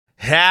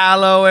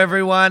Hello,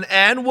 everyone,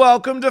 and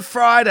welcome to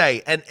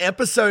Friday and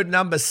episode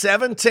number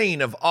 17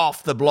 of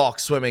Off the Block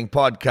Swimming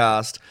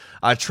Podcast.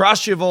 I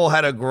trust you've all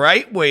had a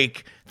great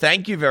week.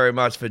 Thank you very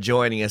much for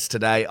joining us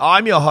today.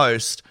 I'm your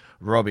host,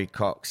 Robbie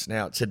Cox.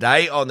 Now,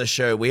 today on the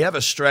show, we have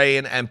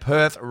Australian and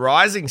Perth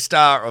rising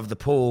star of the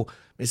pool,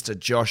 Mr.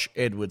 Josh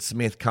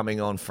Edwards-Smith, coming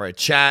on for a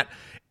chat.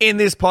 In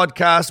this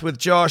podcast with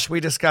Josh,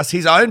 we discuss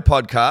his own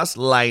podcast,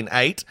 Lane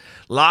 8,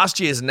 last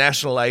year's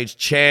national age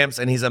champs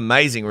and his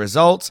amazing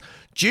results,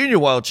 Junior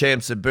World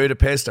Champs in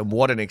Budapest, and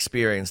what an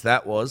experience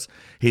that was,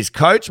 his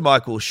coach,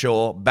 Michael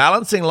Shaw,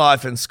 balancing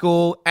life and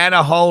school, and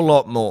a whole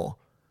lot more.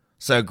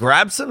 So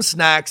grab some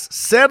snacks,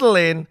 settle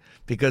in,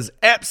 because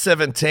EP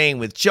 17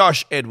 with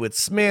Josh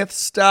Edwards-Smith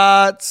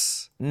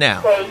starts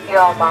now. Take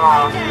your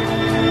mark.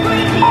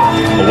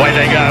 Away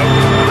they go.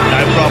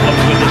 No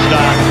problems with the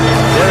start.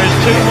 There is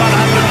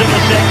 2/100 of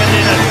a second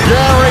in it.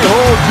 Gary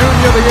Hall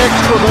Jr., the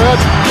extrovert,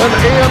 and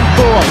Ian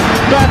Thorpe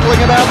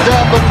battling it out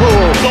down the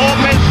pool.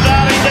 Thorpe is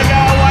starting to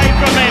go away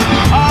from him.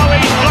 Oh,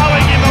 he's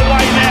blowing him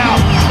away now.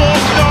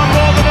 Thorpe's gone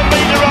more than a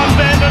metre on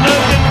Van den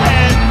Heuvel's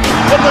hand.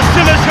 But the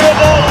finisher of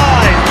all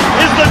eyes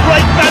is the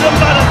great Madam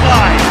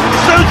Butterfly,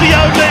 Susie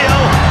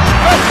O'Neill.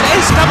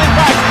 He's coming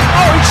back.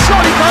 Oh, he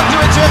surely can't do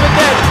it to him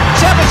again.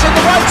 Chevich in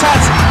the white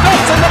hats,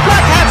 Phelps in the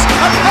black hats,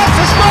 and Phelps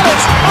has got it.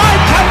 I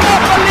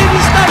cannot believe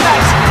he's done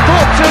that.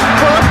 Thorpe's in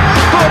front,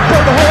 Thorpe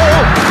and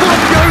Hall,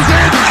 Thorpe goes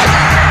in.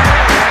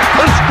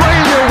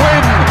 Australia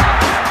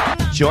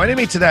win. Joining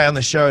me today on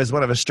the show is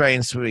one of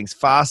Australian swimming's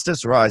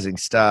fastest rising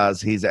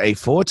stars. He's a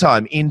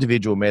four-time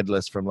individual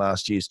medalist from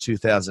last year's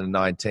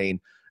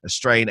 2019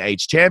 Australian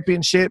Age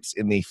Championships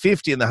in the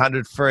 50 and the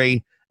 100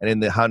 free and in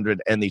the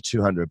 100 and the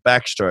 200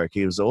 backstroke.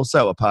 He was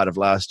also a part of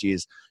last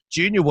year's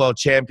Junior World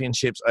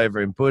Championships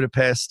over in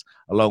Budapest,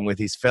 along with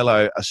his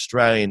fellow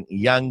Australian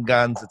young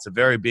guns. It's a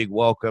very big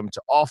welcome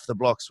to Off the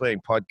Block Swimming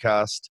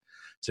Podcast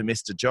to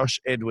Mr. Josh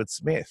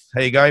Edwards-Smith.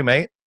 How you going,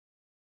 mate?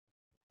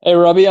 Hey,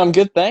 Robbie, I'm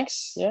good,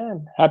 thanks. Yeah,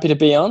 happy to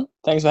be on.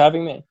 Thanks for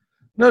having me.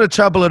 Not a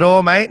trouble at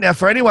all, mate. Now,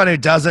 for anyone who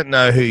doesn't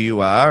know who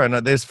you are, and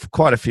there's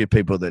quite a few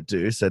people that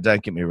do, so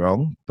don't get me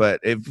wrong, but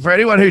for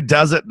anyone who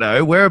doesn't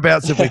know,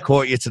 whereabouts have we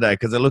caught you today?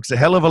 Because it looks a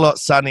hell of a lot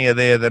sunnier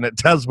there than it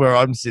does where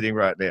I'm sitting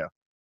right now.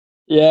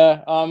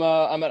 Yeah,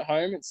 I'm at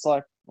home. It's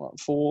like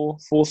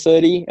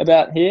 4:30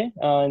 about here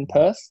in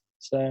Perth.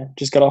 So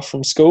just got off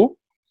from school.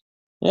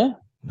 Yeah.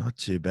 Not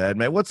too bad,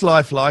 mate. What's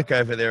life like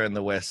over there in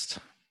the West?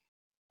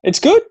 It's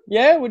good.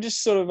 Yeah, we're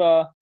just sort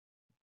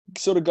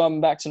of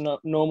gone back to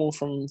normal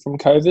from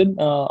COVID.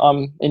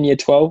 I'm in year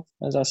 12,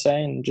 as I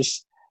say, and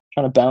just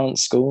trying to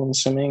balance school and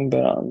swimming.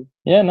 But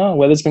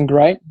weather's been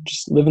great.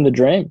 Just living the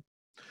dream.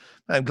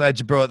 I'm glad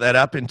you brought that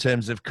up in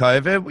terms of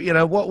COVID. You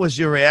know, what was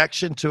your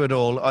reaction to it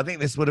all? I think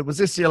was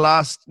this your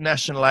last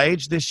national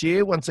age this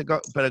year?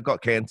 It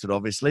got cancelled,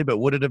 obviously. But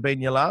would it have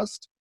been your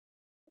last?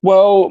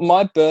 Well,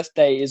 my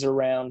birthday is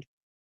around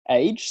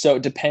age, so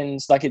it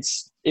depends. Like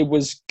it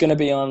was going to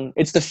be on.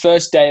 It's the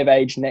first day of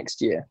age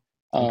next year.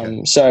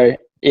 Okay. So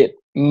it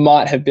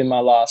might have been my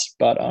last,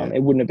 but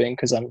it wouldn't have been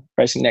because I'm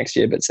racing next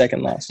year, but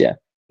second last, yeah.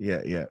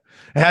 Yeah.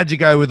 How'd you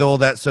go with all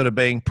that sort of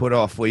being put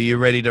off? Were you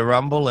ready to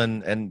rumble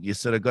and you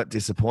sort of got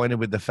disappointed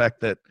with the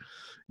fact that,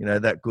 you know,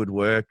 that good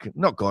work,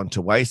 not gone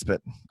to waste,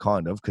 but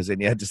kind of, because then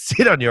you had to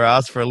sit on your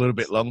ass for a little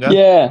bit longer?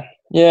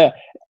 Yeah.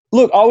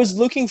 Look, I was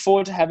looking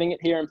forward to having it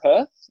here in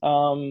Perth.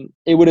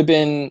 It would have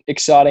been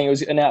exciting. It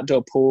was an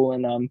outdoor pool,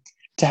 and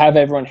to have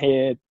everyone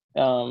here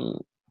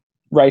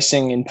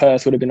racing in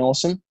Perth would have been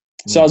awesome.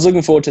 So I was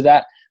looking forward to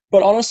that.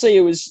 But honestly,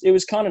 it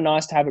was kind of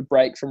nice to have a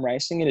break from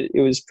racing.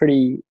 It was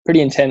pretty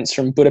intense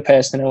from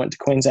Budapest, and I went to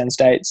Queensland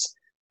States,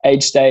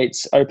 Age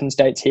States, Open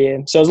States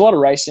here. So it was a lot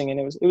of racing, and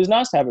it was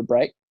nice to have a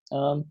break.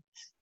 But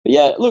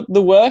yeah, look,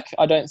 the work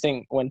I don't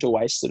think went to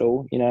waste at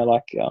all. You know,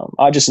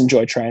 I just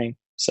enjoy training,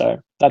 so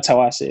that's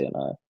how I see it.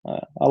 And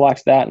I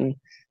liked that,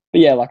 but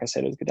yeah, like I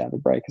said, it was good to have a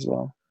break as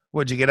well.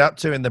 What'd you get up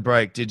to in the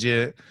break? Did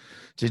you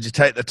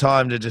take the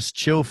time to just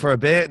chill for a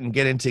bit and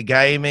get into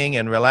gaming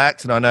and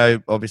relax? And I know,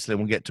 obviously,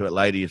 we'll get to it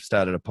later, you've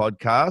started a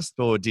podcast,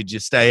 or did you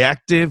stay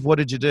active? What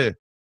did you do?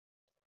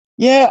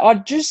 Yeah, I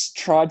just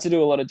tried to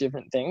do a lot of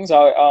different things.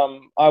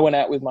 I went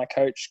out with my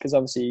coach because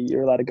obviously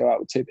you're allowed to go out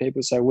with two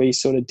people. So we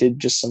sort of did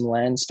just some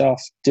land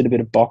stuff, did a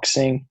bit of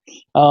boxing.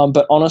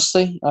 But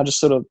honestly, I just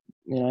sort of,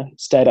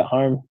 stayed at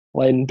home,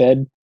 laid in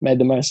bed, made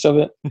the most of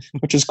it,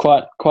 which was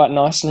quite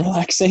nice and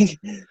relaxing.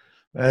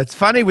 It's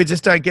funny, we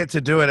just don't get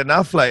to do it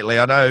enough lately.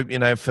 I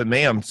know, for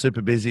me, I'm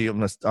super busy.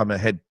 I'm a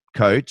head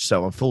coach,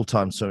 so I'm a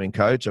full-time swimming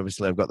coach.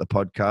 Obviously, I've got the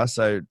podcast.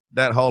 So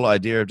that whole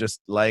idea of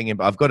just laying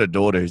in, I've got a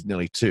daughter who's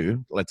nearly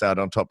 2. Let's add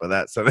on top of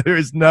that. So there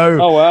is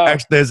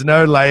there's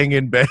no laying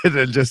in bed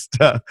and just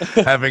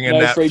having a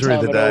nap through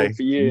the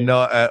day.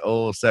 Not at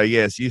all. So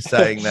yes, you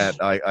saying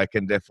that, I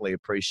can definitely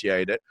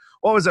appreciate it.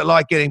 What was it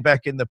like getting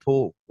back in the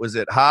pool? Was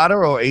it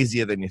harder or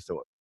easier than you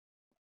thought?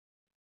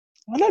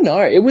 I don't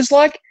know. It was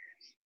like,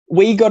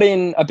 we got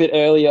in a bit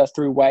earlier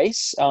through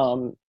WACE.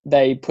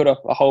 They put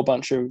up a whole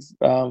bunch of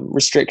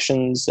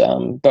restrictions,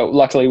 but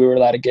luckily we were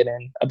allowed to get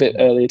in a bit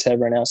earlier to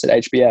everyone else at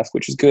HBF,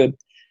 which is good.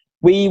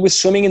 We were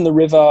swimming in the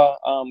river,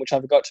 which I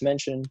forgot to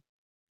mention.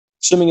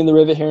 Swimming in the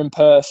river here in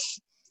Perth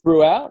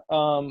throughout.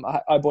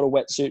 I bought a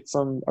wetsuit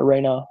from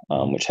Arena,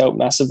 which helped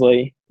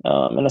massively.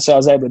 And so I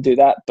was able to do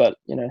that. But,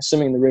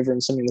 swimming in the river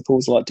and swimming in the pool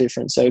is a lot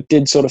different. So it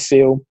did sort of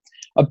feel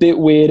a bit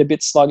weird, a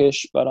bit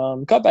sluggish, but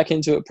got back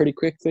into it pretty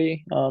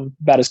quickly,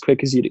 about as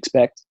quick as you'd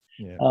expect.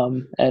 Yeah.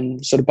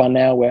 And sort of by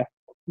now we're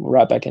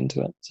right back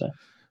into it. So.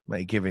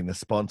 Mate, giving the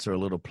sponsor a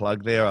little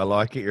plug there. I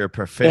like it. You're a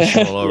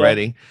professional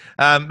already.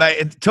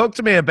 Mate, talk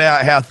to me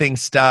about how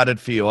things started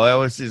for you.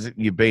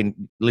 You've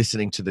been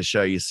listening to the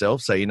show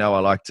yourself, so I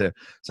like to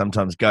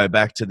sometimes go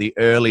back to the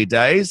early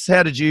days.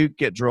 How did you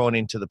get drawn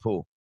into the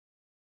pool?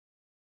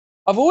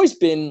 I've always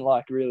been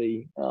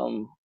really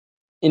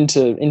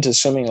into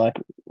swimming,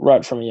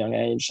 right from a young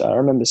age. I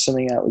remember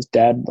swimming out with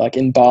Dad,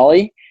 in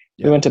Bali.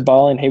 Yep. We went to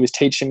Bali and he was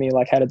teaching me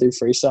how to do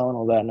freestyle and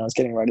all that, and I was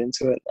getting right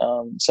into it.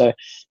 So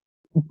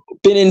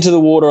been into the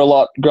water a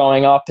lot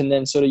growing up, and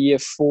then sort of year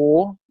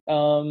 4,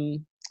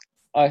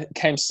 I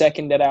came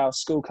second at our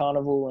school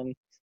carnival, and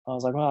I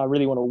was like, I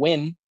really want to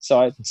win. So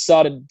I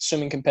started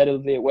swimming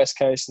competitively at West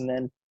Coast, and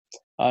then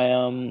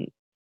I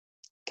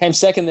came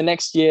second the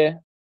next year,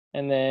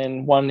 and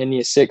then won in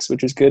year 6,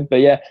 which was good.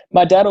 But yeah,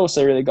 my dad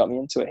also really got me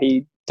into it.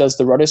 He does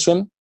the Roto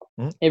swim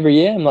every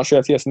year. I'm not sure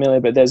if you're familiar,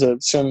 but there's a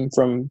swim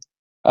from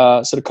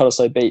sort of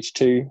Cottesloe Beach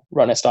to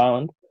Rottnest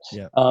Island.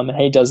 Yeah. And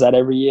he does that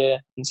every year.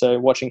 And so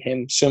watching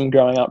him swim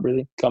growing up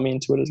really got me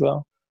into it as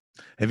well.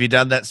 Have you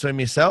done that swim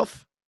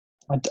yourself?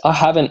 I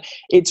haven't.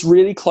 It's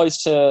really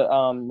close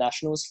to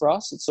nationals for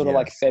us. It's sort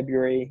of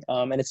February,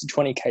 and it's a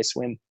 20K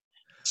swim.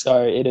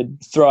 So it'd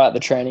throw out the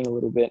training a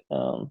little bit,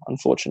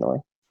 unfortunately.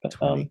 But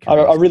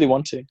I really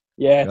want to.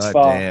 Yeah, it's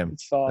far. Damn.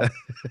 It's far.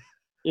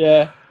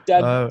 Yeah.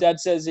 Dad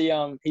says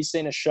he's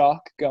seen a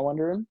shark go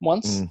under him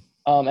once.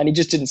 And he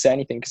just didn't say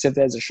anything because if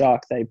there's a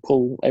shark, they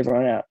pull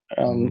everyone out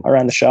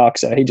around the shark.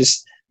 So he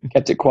just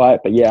kept it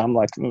quiet. But yeah, I'm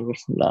like,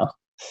 nah.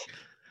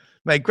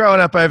 Mate, growing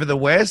up over the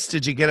West,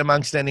 did you get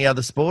amongst any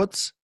other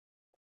sports?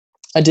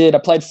 I did. I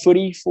played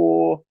footy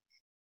for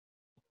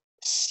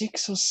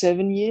 6 or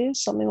 7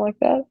 years, something like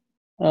that.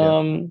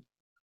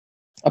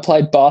 I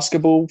played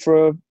basketball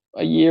for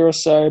a year or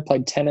so,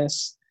 played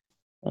tennis.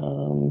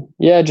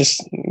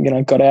 Just,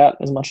 got out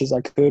as much as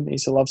I could. I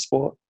used to love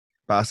sport.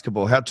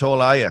 Basketball. How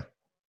tall are you?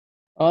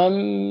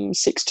 I'm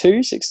 6'2",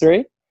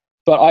 6'3",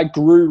 but I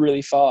grew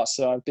really fast.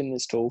 So I've been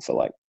this tall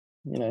for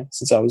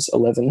since I was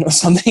 11 or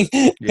something.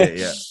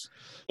 Yeah.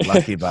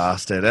 Lucky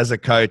bastard. As a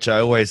coach, I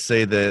always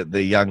see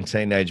the young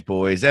teenage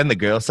boys and the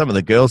girls. Some of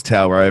the girls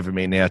tower over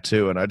me now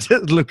too. And I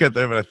just look at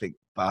them and I think,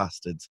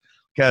 bastards,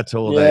 look how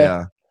tall they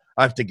are.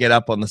 I have to get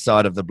up on the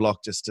side of the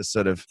block just to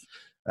sort of,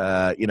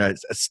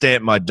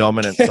 stamp my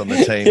dominance on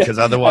the team because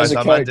otherwise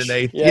I'm coach.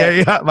 Underneath.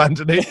 Yeah, I'm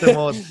underneath them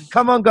all.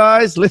 Come on,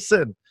 guys,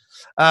 listen.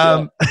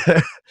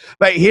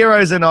 Mate,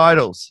 heroes and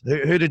idols.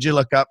 Who did you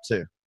look up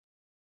to?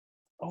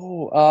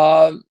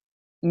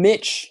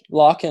 Mitch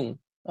Larkin.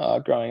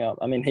 Growing up,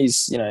 I mean,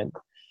 he's one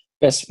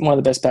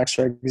of the best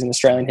backstrokers in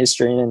Australian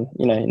history and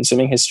in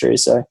swimming history.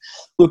 So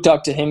looked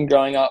up to him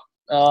growing up.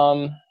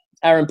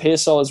 Aaron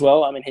Pearsall as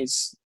well. I mean,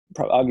 he's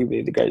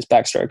arguably the greatest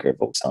backstroker of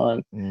all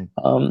time.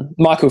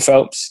 Michael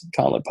Phelps,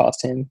 can't look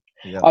past him.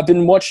 Yep. I've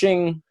been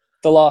watching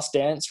The Last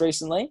Dance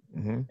recently,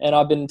 and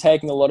I've been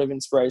taking a lot of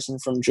inspiration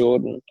from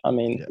Jordan. I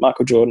mean,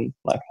 Michael Jordan,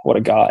 what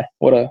a guy,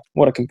 what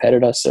a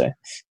competitor. So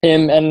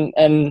him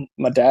and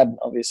my dad,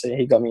 obviously,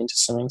 he got me into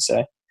swimming.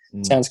 So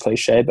sounds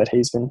cliche, but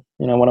he's been,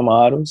 one of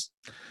my idols.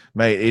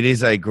 Mate, it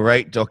is a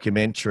great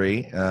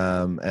documentary,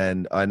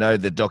 and I know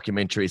the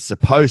documentary is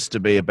supposed to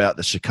be about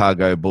the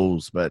Chicago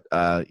Bulls, but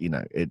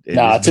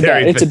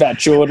it's about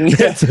Jordan.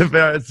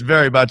 It's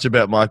very much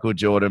about Michael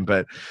Jordan.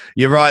 But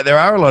you're right, there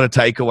are a lot of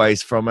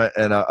takeaways from it,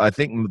 and I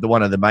think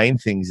one of the main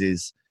things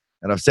is,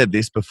 and I've said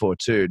this before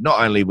too, not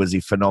only was he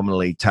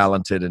phenomenally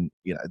talented and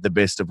the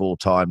best of all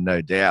time,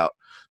 no doubt,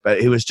 but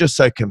he was just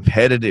so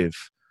competitive.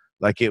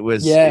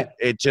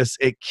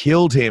 It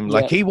killed him.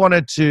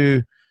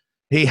 Yeah.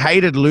 He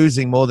hated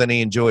losing more than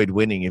he enjoyed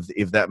winning,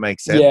 if that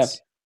makes sense.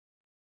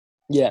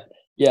 Yeah.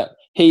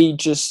 He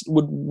just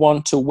would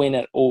want to win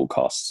at all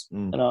costs.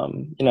 And,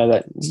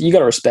 that you got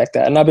to respect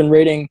that. And I've been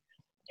reading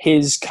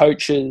his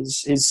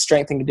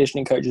strength and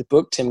conditioning coach's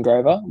book, Tim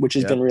Grover, which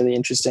has been really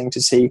interesting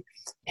to see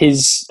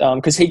his,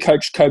 because he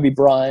coached Kobe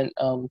Bryant,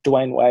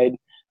 Dwayne Wade,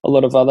 a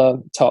lot of other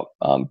top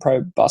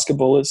pro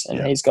basketballers.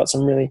 And he's got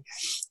some really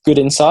good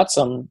insights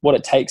on what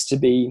it takes to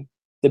be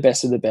the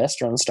best of the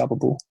best or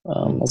unstoppable,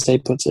 as he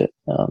puts it.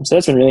 So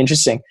that's been really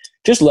interesting.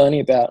 Just learning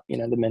about,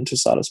 the mental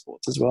side of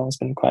sports as well has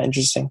been quite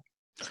interesting.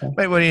 So.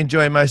 Mate, what do you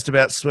enjoy most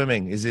about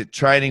swimming? Is it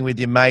training with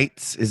your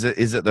mates? Is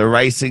it the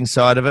racing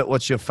side of it?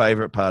 What's your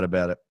favourite part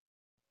about it?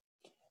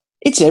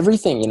 It's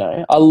everything,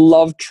 I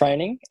love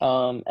training,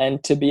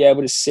 and to be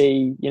able to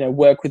see,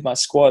 work with my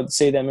squad,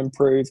 see them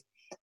improve,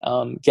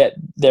 get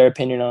their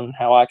opinion on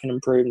how I can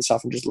improve and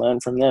stuff and just learn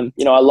from them.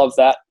 I love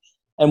that.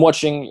 and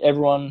watching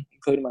everyone,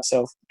 including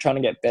myself, trying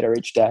to get better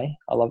each day.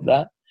 I love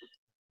that.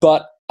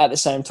 But at the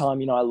same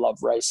time, I love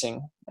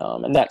racing,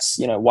 and that's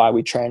why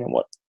we train and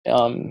what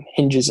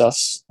hinges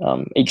us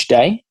each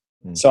day.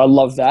 So I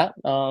love that.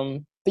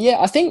 But yeah,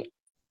 I think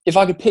if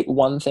I could pick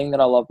one thing that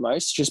I love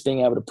most, just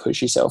being able to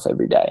push yourself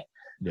every day.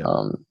 Yeah.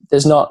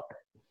 There's not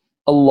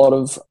a lot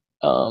of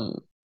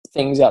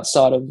things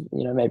outside of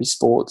maybe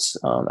sports,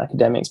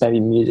 academics, maybe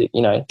music,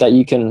 that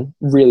you can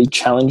really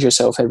challenge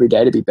yourself every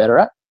day to be better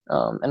at.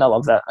 And I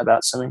love that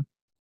about swimming.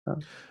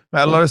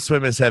 A lot of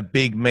swimmers have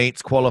big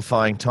meets,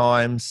 qualifying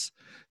times,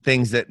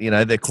 things that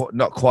they're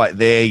not quite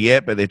there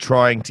yet, but they're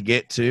trying to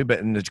get to.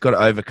 And they've got to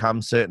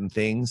overcome certain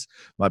things.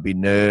 Might be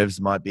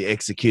nerves, might be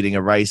executing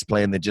a race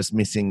plan. They're just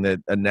missing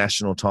a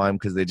national time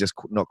because they're just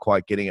not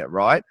quite getting it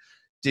right.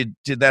 Did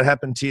that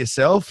happen to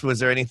yourself? Was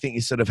there anything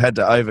you sort of had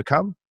to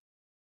overcome?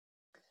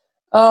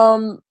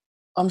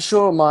 I'm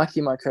sure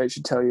Mikey, my coach,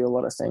 would tell you a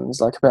lot of things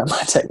like about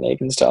my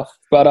technique and stuff.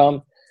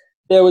 But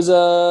there was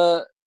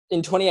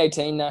in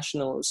 2018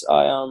 nationals,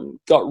 I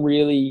got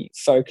really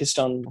focused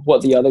on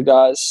what the other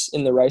guys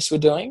in the race were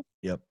doing.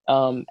 Yep.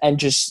 And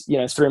just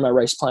threw my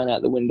race plan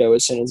out the window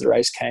as soon as the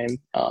race came.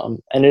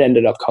 And it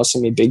ended up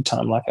costing me big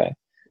time. Like I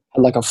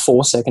had like a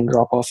 4-second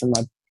drop off in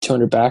my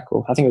 200 back,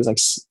 or I think it was like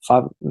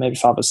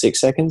 5 or 6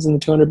 seconds in the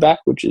 200 back,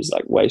 which is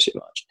like way too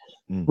much.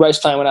 Race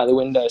plan went out the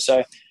window.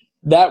 So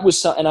that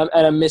was and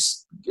I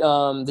missed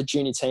the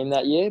junior team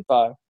that year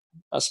by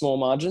a small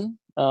margin.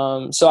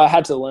 So I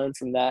had to learn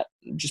from that,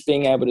 just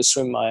being able to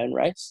swim my own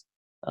race.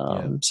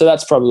 So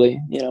that's probably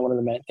one of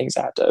the main things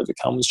I had to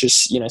overcome, was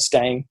just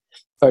staying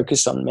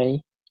focused on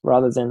me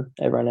rather than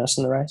everyone else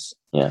in the race.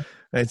 Yeah.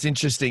 It's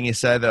interesting you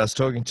say that. I was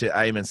talking to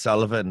Eamon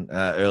Sullivan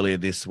earlier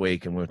this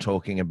week, and we were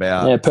talking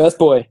about Perth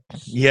boy.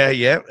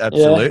 Yeah,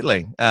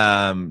 absolutely.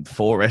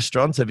 4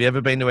 restaurants. Have you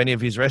ever been to any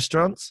of his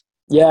restaurants?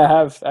 Yeah, I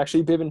have.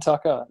 Actually, Bib and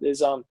Tucker.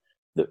 There's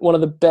one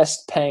of the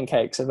best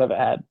pancakes I've ever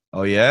had.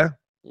 Oh, yeah?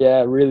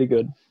 Yeah, really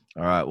good.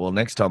 All right. Well,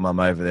 next time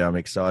I'm over there, I'm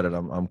excited.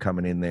 I'm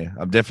coming in there.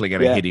 I'm definitely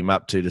going to hit him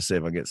up too to see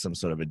if I get some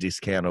sort of a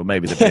discount, or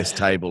maybe the best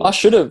table. I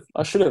should have.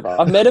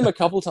 I've met him a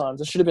couple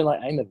times. I should have been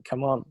like, Eamon,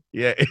 come on.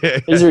 Yeah.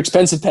 These are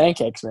expensive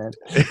pancakes, man.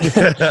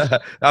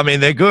 I mean,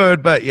 they're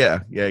good, but yeah,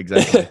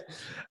 exactly.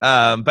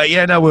 But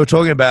yeah, no, we were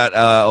talking about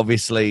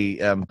obviously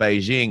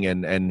Beijing,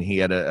 and he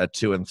had a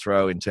to and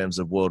fro in terms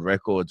of world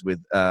records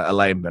with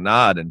Alain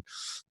Bernard, and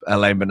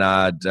Alain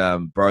Bernard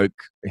broke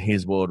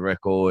his world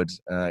record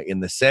in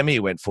the semi. He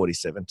went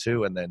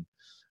 47.2, and then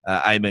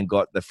Eamon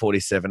got the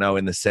 47.0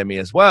 in the semi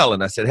as well.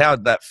 And I said, how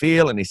did that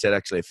feel? And he said,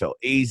 actually, it felt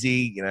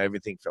easy.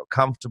 Everything felt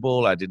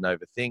comfortable. I didn't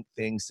overthink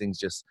things. Things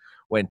just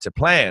went to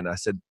plan. I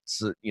said,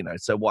 so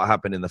what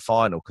happened in the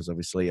final? Because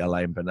obviously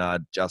Alain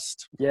Bernard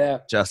just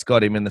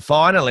got him in the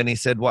final. And he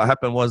said, what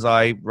happened was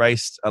I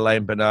raced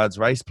Alain Bernard's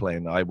race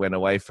plan. I went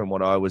away from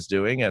what I was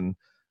doing, and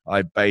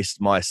I based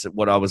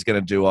what I was going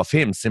to do off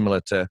him, similar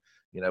to,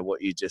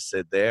 what you just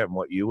said there and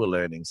what you were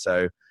learning.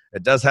 So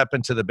it does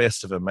happen to the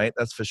best of them, mate.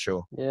 That's for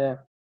sure. Yeah.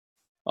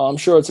 I'm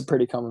sure it's a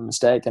pretty common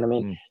mistake. And I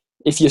mean,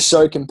 if you're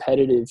so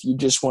competitive, you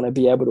just want to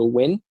be able to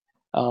win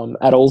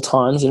at all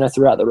times,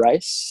 throughout the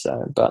race.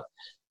 So, but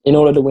in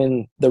order to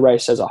win the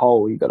race as a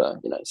whole, you've got to,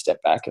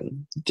 step back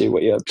and do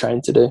what you're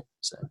trained to do.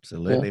 So,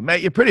 absolutely. Yeah.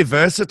 Mate, you're pretty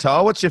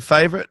versatile. What's your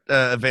favourite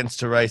events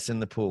to race in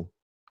the pool?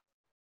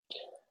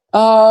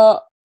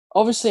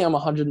 Obviously, I'm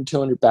 100 and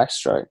 200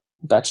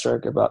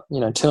 backstroker, but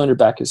 200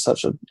 back is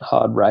such a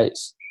hard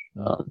race.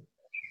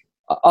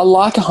 I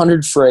like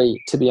 100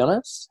 free, to be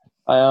honest.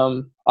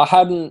 I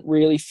hadn't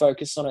really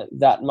focused on it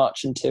that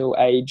much until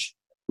age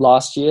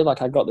last year.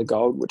 Like I got the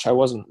gold, which I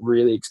wasn't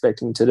really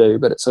expecting to do,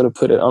 but it sort of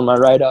put it on my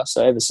radar.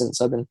 So ever since,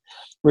 I've been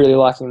really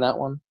liking that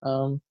one.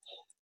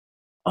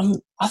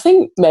 I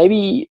think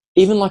maybe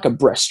even like a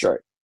breaststroke.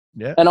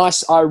 Yeah. And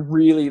I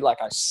really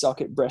I suck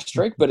at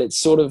breaststroke, but it's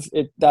sort of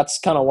that's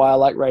kind of why I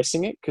like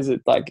racing it, because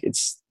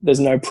there's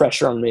no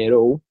pressure on me at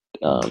all.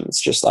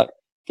 It's just like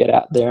get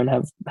out there and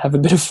have a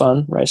bit of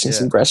fun racing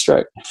some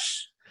breaststroke.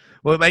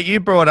 Well, mate, you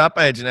brought up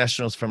Age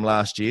Nationals from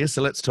last year,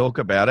 so let's talk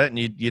about it. And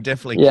you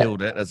definitely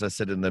killed it. As I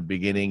said in the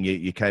beginning,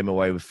 you came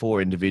away with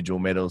 4 individual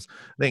medals.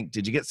 I think,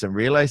 did you get some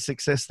relay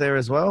success there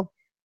as well?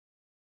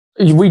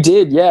 We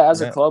did, yeah.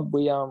 As a club,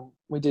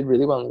 we did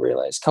really well in the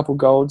relays. A couple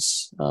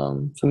golds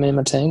for me and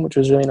my team, which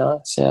was really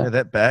nice. Yeah,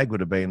 that bag would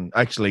have been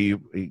actually.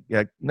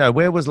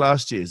 Where was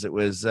last year's? It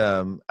was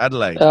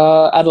Adelaide.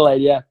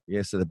 Adelaide, yeah.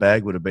 Yeah, so the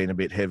bag would have been a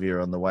bit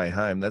heavier on the way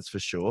home. That's for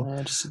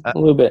sure. Just a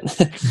little bit.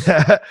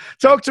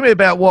 Talk to me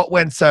about what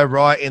went so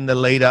right in the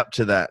lead up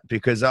to that,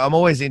 because I'm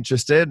always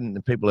interested,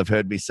 and people have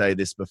heard me say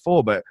this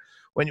before, but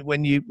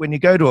when you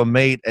go to a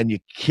meet and you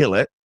kill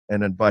it,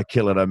 and by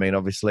kill it I mean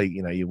obviously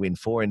you win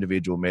 4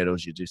 individual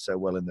medals, you do so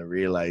well in the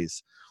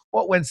relays.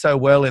 What went so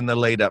well in the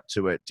lead up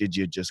to it? Did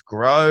you just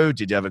grow?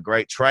 Did you have a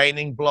great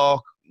training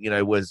block?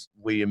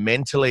 Were you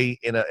mentally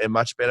in a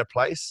much better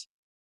place?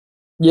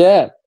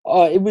 Yeah.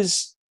 It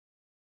was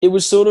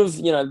sort of,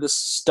 the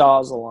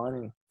stars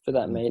aligning for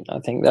that meet. I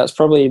think that's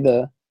probably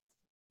the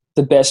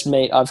best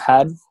meet I've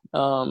had.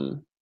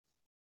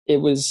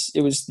 it was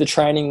the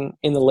training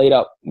in the lead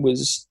up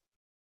was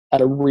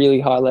at a really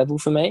high level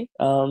for me.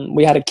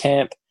 We had a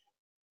camp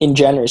in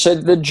January. So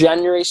the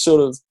January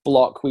sort of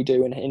block we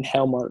do in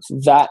Helmont,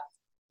 that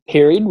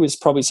period was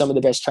probably some of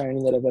the best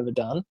training that I've ever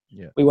done.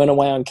 Yeah. We went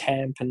away on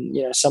camp,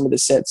 and some of the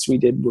sets we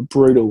did were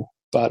brutal,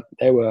 but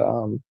they were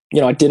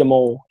I did them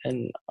all,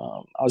 and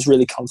I was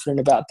really confident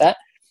about that.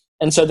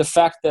 And so the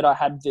fact that I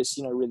had this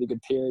really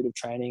good period of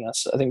training,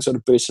 I think sort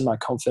of boosted my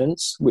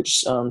confidence,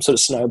 which sort of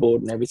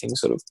snowballed, and everything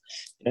sort of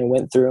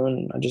went through,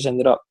 and I just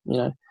ended up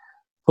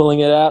pulling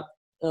it out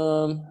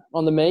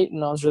on the meet,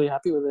 and I was really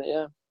happy with it.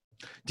 Yeah.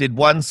 Did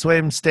one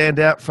swim stand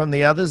out from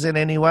the others in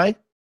any way?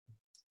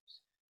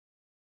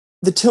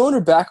 The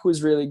 200 back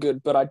was really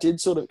good, but I did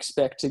sort of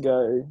expect to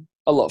go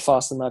a lot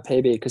faster than my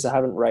PB because I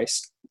hadn't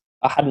raced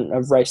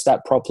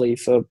that properly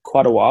for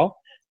quite a while.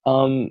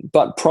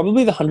 But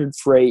probably the 100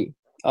 free,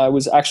 I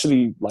was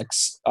actually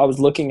I was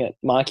looking at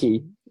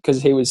Mikey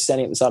because he was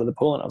standing at the side of the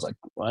pool, and I was like,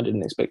 well, I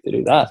didn't expect to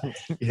do that.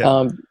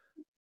 Yeah.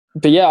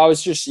 But yeah, I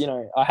was just,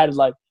 I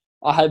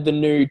had the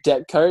new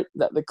deck coat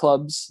that the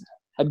clubs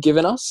had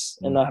given us,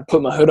 and I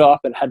put my hood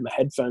up and had my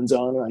headphones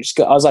on, and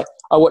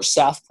I watched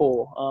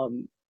Southpaw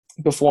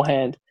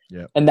beforehand,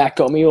 and that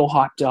got me all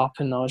hyped up,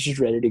 and I was just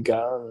ready to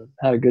go and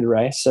had a good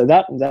race. So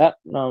that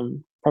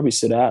probably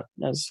stood out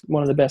as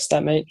one of the best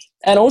that meet.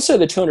 And also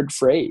the 200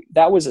 free,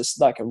 that was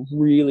a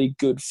really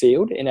good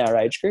field in our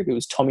age group. It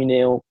was Tommy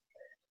Neal,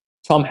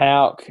 Tom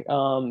Houck,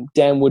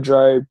 Dan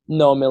Woodrow,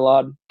 Noah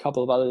Millard, a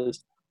couple of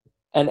others,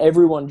 and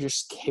everyone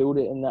just killed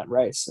it in that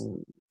race.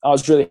 And I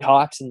was really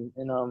hyped, and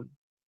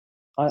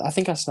I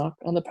think I snuck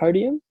on the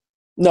podium.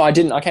 No, I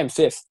didn't. I came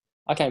fifth.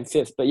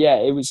 But yeah,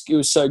 it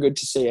was so good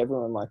to see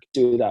everyone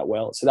do that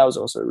well. So that was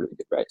also a really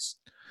good race.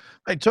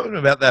 Hey, talking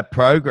about that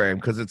program,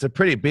 because it's a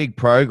pretty big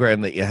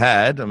program that you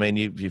had. I mean,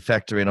 you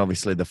factor in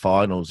obviously the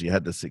finals, you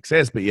had the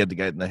success, but you had to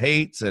go in the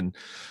heats. And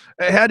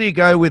how do you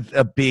go with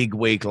a big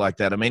week like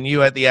that? I mean,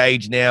 you're at the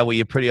age now where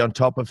you're pretty on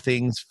top of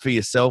things for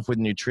yourself with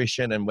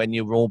nutrition, and when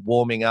you're all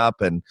warming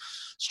up and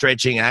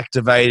stretching,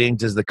 activating,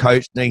 does the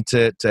coach need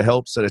to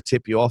help sort of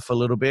tip you off a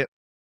little bit?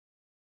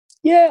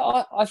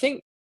 Yeah, I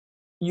think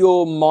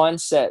your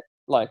mindset,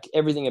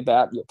 everything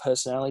about your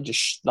personality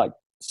just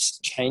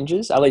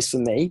changes, at least for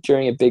me,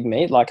 during a big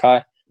meet.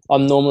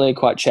 I'm normally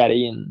quite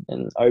chatty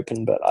and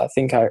open, but I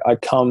think I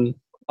come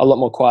a lot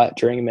more quiet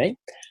during a meet.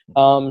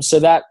 So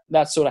that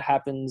sort of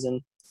happens,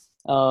 and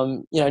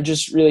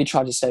just really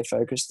try to stay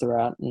focused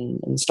throughout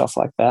and stuff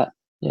like that.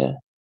 Yeah.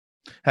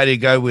 How do you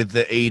go with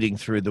the eating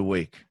through the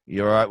week?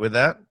 You all right with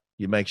that?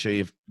 You make sure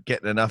you're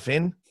getting enough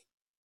in?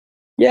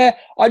 Yeah,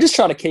 I just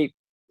try to keep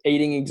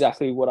eating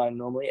exactly what I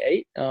normally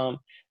eat,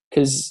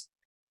 because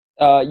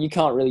you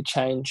can't really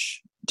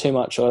change too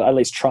much, or at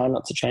least try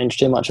not to change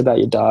too much about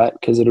your diet,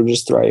 because it'll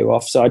just throw you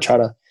off. So I try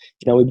to,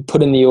 we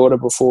put in the order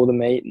before the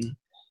meet, and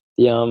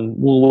the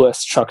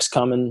Woolworths trucks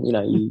come, and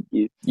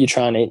you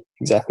try and eat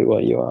exactly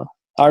what you are.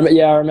 I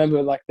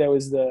remember there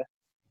was the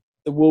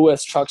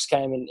Woolworths trucks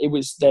came, and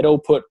they'd all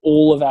put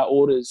all of our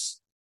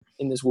orders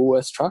in this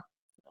Woolworths truck.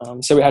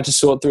 So we had to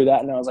sort through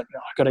that, and I was like, no,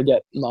 I got to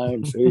get my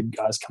own food,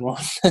 guys, come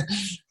on.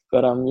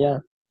 But yeah.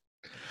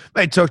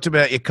 Mate, talked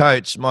about your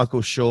coach,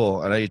 Michael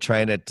Shaw. I know you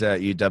train at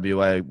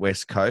UWA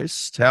West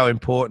Coast. How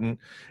important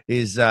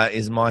is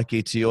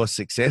Mikey to your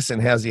success,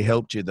 and how's he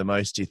helped you the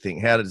most, do you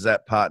think? How does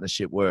that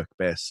partnership work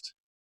best?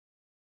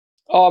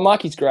 Oh,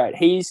 Mikey's great.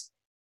 He's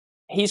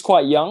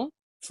quite young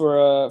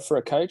for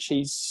a coach.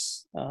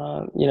 He's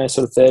sort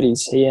of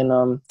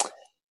 30s.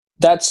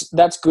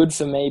 That's good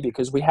for me,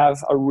 because we have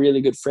a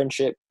really good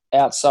friendship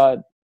outside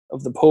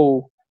of the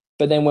pool.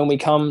 But then when we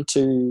come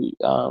to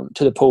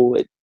the pool,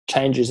 it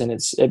changes, and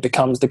it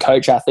becomes the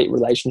coach-athlete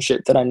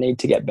relationship that I need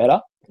to get better.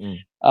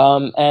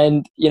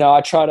 And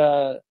I try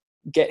to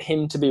get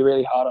him to be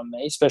really hard on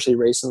me, especially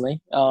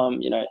recently.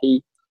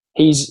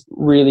 He's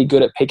really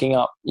good at picking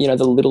up the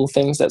little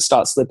things that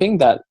start slipping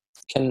that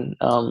can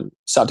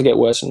start to get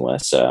worse and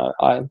worse. So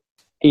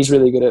he's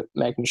really good at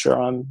making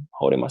sure I'm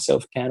holding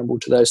myself accountable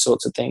to those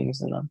sorts of things,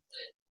 and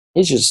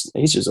he's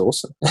just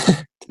awesome.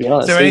 To be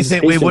honest, is there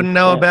anything we wouldn't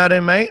know about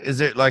him, mate?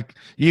 Is it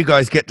you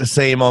guys get to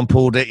see him on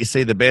pool deck? You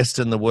see the best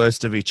and the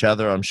worst of each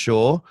other, I'm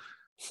sure.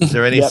 Is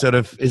there any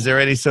Yep. is there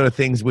any sort of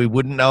things we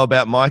wouldn't know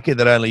about Mikey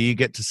that only you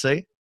get to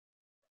see?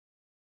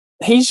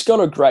 He's got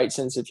a great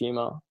sense of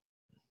humor.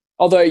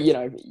 Although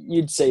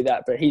you'd see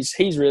that, but he's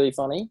really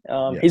funny.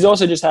 He's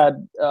also just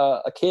had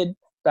a kid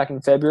back in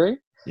February.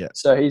 Yeah.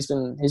 So he's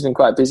been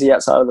quite busy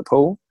outside of the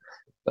pool.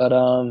 But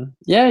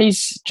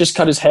he's just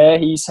cut his hair.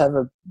 He used to have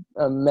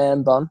a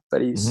man bun,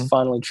 but he's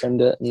finally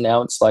trimmed it, and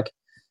now it's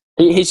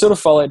he sort of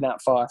followed Nat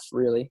Fyfe,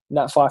 really.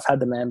 Nat Fyfe had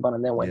the man bun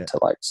and then went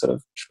to sort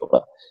of shorter,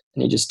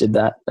 and he just did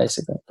that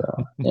basically. But,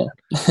 yeah.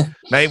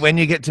 Mate, when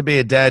you get to be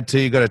a dad too,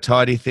 you got to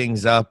tidy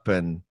things up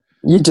and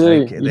you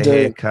do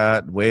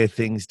haircut, wear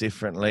things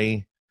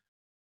differently.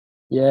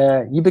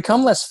 Yeah, you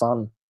become less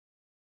fun.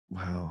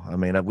 Well, I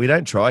mean, we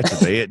don't try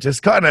to be. It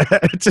just kind of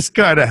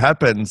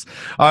happens.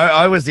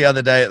 I was the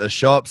other day at the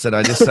shops and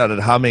I just started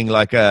humming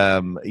like I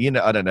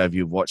don't know if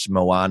you've watched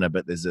Moana,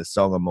 but there's a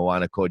song of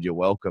Moana called "You're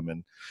Welcome,"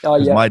 and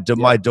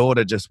my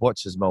daughter just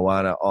watches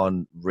Moana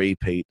on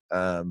repeat.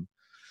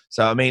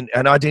 So I mean,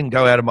 and I didn't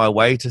go out of my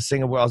way to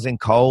sing it. I was in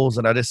Coles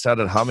and I just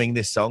started humming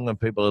this song, and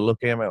people are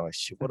looking at me like,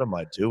 "Shit, what am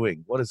I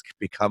doing? What has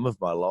become of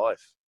my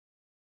life?"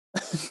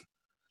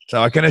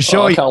 So I can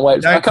assure you,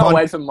 I can't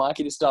wait for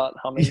Mikey to start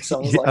humming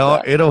songs like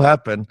that. It'll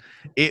happen.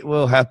 It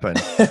will happen.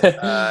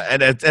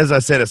 And as I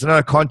said, it's not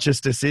a conscious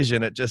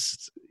decision. It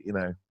just,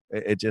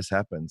 it just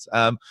happens.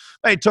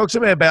 Hey, talk to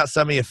me about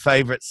some of your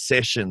favorite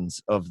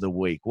sessions of the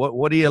week.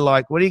 What do you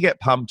like? What do you get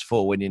pumped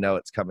for when you know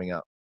it's coming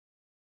up?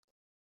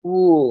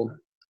 Ooh,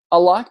 I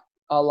like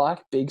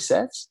big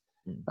sets.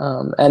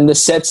 And the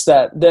sets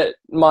that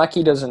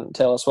Mikey doesn't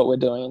tell us what we're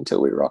doing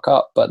until we rock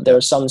up, but there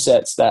are some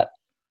sets that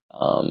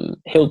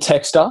he'll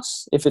text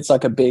us if it's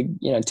like a big,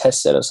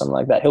 test set or something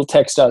like that. He'll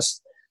text us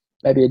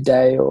maybe a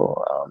day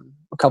or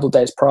a couple of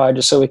days prior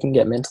just so we can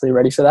get mentally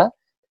ready for that.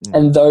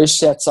 And those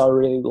sets I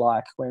really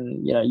like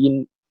when,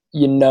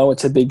 you know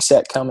it's a big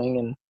set coming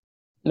and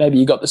maybe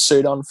you got the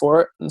suit on for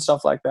it and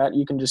stuff like that.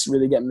 You can just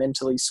really get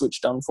mentally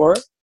switched on for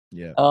it.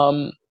 Yeah.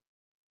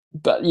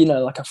 But,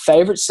 like a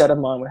favorite set of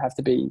mine would have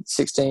to be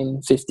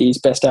 1650's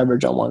best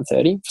average on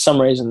 130. For some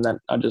reason that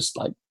I just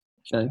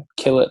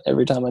kill it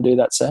every time I do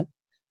that set.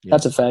 Yeah.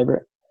 That's a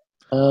favorite.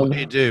 What do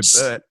you do?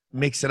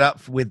 Mix it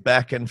up with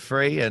back and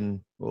free,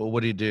 or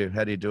what do you do?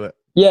 How do you do it?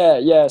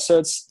 Yeah. So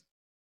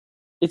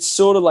it's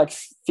sort of like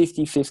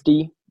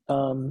 50-50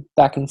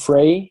 back and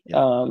free.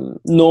 Yeah.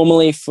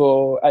 Normally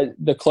for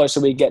the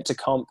closer we get to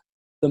comp,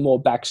 the more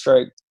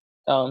backstroke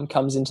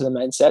comes into the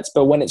main sets.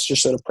 But when it's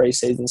just sort of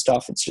pre-season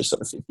stuff, it's just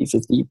sort of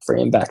 50-50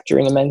 free and back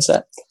during a main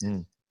set.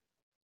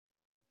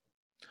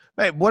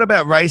 Mate, what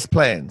about race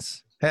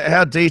plans?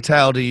 How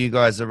detailed are you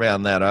guys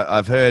around that?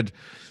 I've heard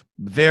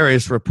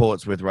various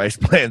reports with race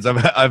plans.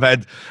 I've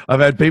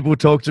had people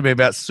talk to me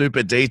about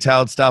super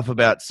detailed stuff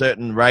about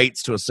certain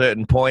rates to a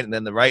certain point, and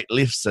then the rate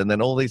lifts, and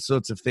then all these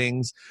sorts of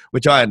things,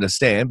 which I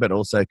understand, but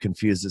also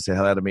confuses the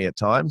hell out of me at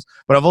times.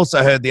 But I've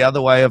also heard the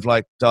other way of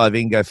like dive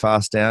in, go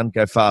fast down,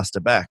 go faster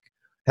back.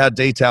 How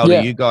detailed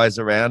are you guys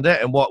around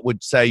it, and what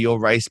would say your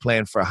race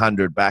plan for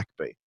 100 back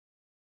be?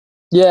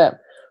 Yeah,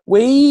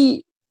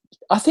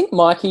 I think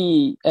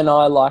Mikey and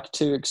I like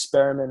to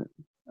experiment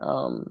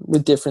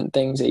with different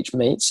things each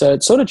meet, so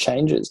it sort of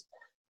changes.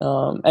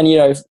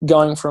 And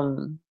going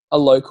from a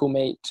local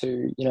meet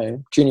to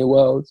Junior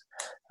Worlds,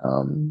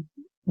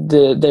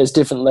 there's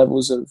different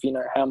levels of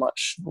how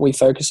much we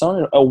focus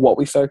on or what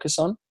we focus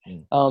on.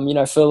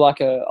 For like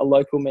a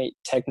local meet,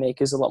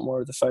 technique is a lot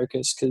more of the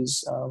focus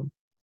because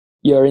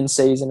you're in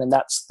season and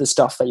that's the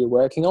stuff that you're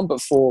working on. But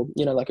for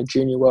like a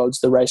Junior Worlds,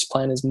 the race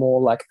plan is more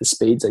like the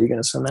speeds that you're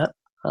going to swim at.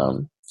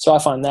 So I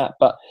find that,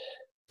 but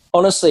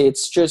honestly,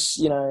 it's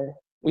just,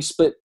 we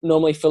split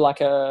normally for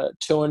like a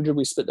 200,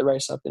 we split the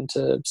race up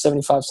into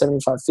 75,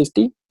 75,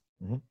 50.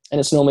 And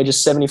it's normally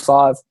just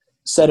 75,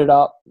 set it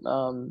up.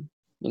 Don't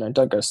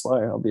go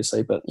slow,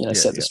 obviously, but,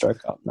 set the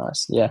stroke up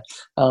nice. Yeah.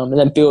 And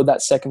then build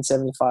that second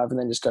 75 and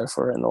then just go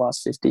for it in the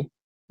last 50.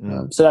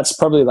 So that's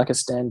probably like a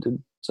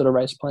standard sort of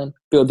race plan.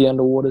 Build the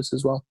underwaters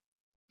as well.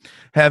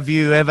 Have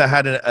you ever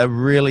had a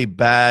really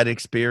bad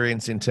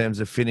experience in terms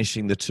of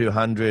finishing the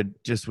 200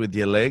 just with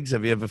your legs?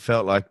 Have you ever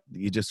felt like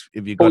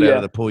if you got out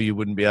of the pool, you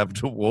wouldn't be able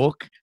to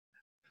walk?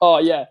 Oh,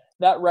 yeah.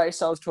 That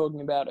race I was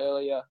talking about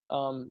earlier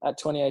at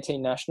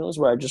 2018 Nationals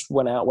where I just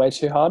went out way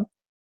too hard.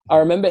 I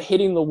remember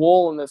hitting the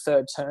wall in the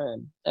third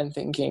turn and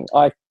thinking,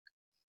 I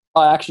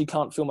actually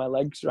can't feel my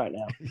legs right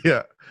now.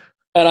 Yeah.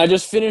 And I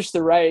just finished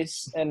the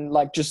race and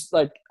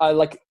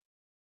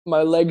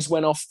my legs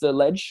went off the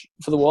ledge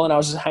for the wall and I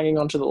was just hanging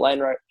onto the lane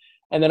rope.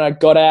 And then I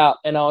got out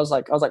and I was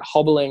like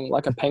hobbling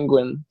like a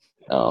penguin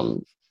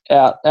out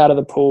of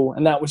the pool.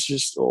 And that was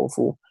just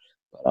awful.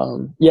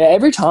 But,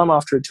 every time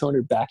after a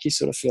 200 back, you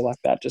sort of feel like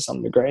that to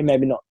some degree.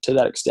 Maybe not to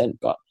that extent,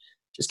 but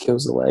just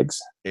kills the legs.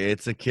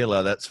 It's a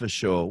killer, that's for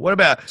sure. What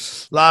about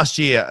last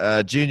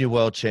year, Junior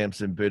World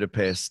Champs in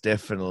Budapest?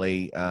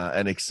 Definitely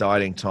an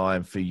exciting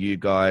time for you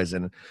guys.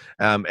 And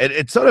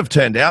it sort of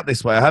turned out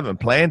this way. I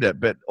haven't planned it,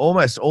 but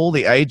almost all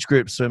the age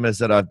group swimmers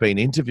that I've been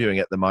interviewing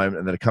at the moment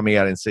and that are coming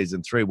out in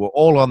season 3 were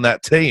all on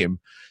that team.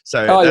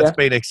 So that's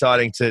been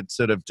exciting to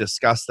sort of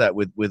discuss that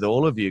with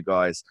all of you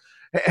guys.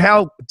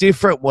 How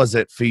different was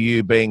it for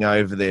you being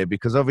over there?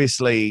 Because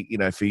obviously,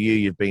 for you,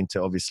 you've been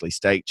to obviously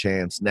state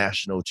champs,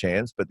 national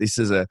champs, but this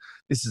is a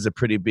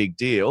pretty big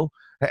deal.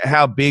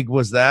 How big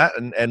was that?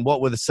 And what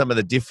were some of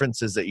the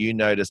differences that you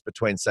noticed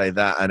between, say,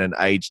 that and an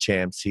age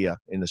champs here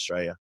in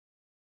Australia?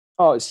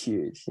 Oh, it's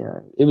huge.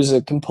 It was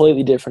a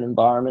completely different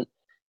environment.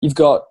 You've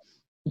got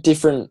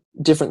different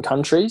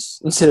countries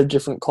instead of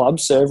different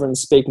clubs. So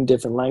everyone's speaking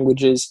different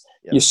languages.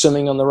 Yep. You're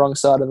swimming on the wrong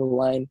side of the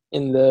lane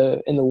in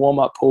the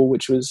warm-up pool,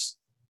 which was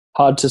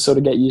hard to sort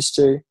of get used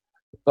to.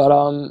 But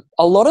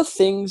a lot of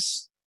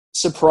things,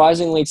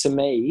 surprisingly to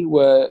me,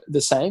 were the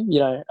same.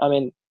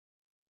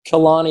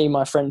 Kalani,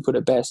 my friend, put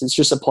it best. It's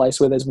just a place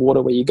where there's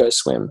water where you go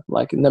swim.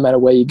 Like no matter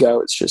where you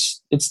go,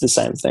 it's the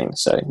same thing.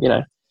 So,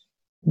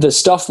 the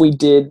stuff we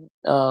did,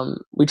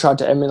 we tried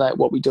to emulate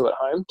what we do at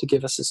home to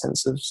give us a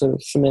sense of sort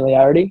of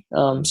familiarity.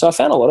 So I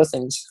found a lot of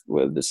things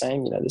were the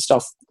same.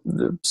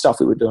 The stuff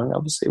we were doing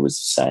obviously was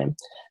the same.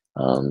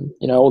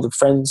 All the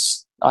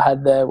friends I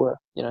had there were,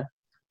 the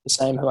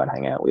same who I'd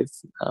hang out with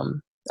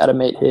at a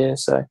meet here.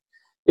 So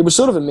it was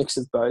sort of a mix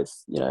of both,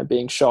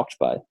 being shocked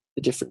by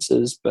the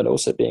differences, but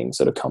also being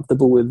sort of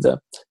comfortable with the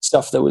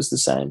stuff that was the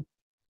same.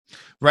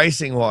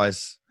 Racing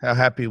wise, how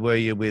happy were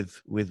you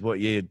with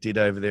what you did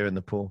over there in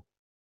the pool?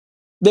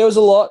 There was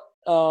a lot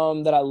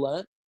that I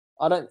learnt.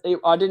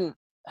 I didn't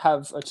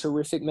have a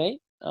terrific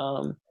meet.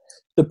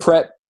 The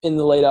prep in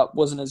the lead up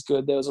wasn't as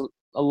good. There was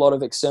a lot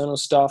of external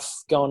stuff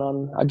going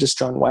on. I just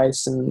joined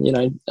WACE and,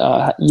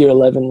 year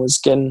 11 was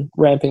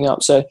ramping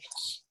up. So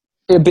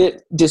a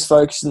bit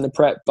disfocused in the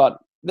prep, but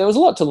there was a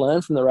lot to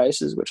learn from the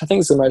races, which I think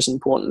is the most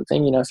important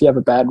thing. If you have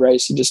a bad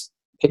race, you just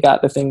pick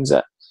out the things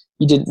that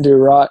you didn't do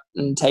right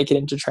and take it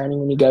into training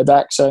when you go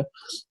back. So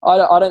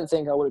I don't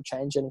think I would have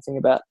changed anything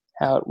about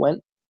how it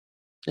went.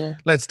 Yeah.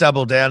 Let's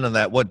double down on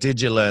that. What did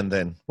you learn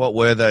then? What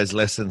were those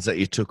lessons that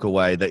you took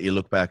away that you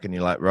look back and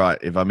you're like, right,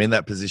 if I'm in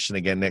that position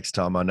again next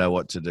time, I know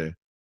what to do?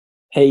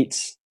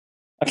 Heats.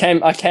 I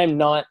came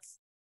ninth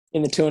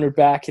in the 200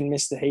 back and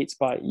missed the heats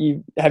by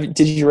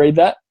did you read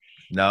that?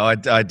 No, I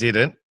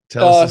didn't.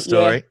 Tell us the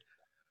story. Yeah.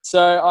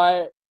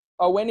 So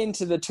I went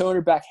into the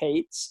 200 back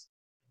heats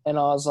and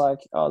I was like,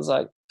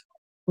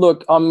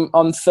 look,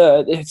 I'm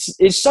third.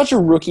 It's such a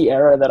rookie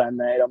error that I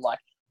made. I'm like,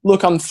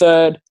 look, I'm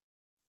third.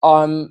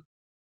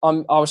 I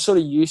was sort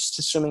of used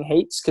to swimming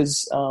heats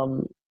because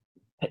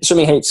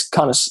swimming heats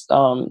kind of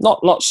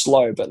not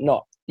slow, but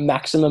not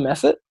maximum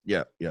effort.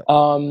 Yeah.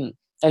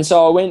 And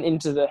so I went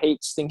into the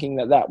heats thinking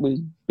that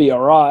would be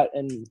all right,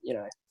 and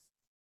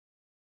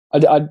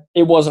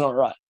it wasn't all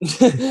right.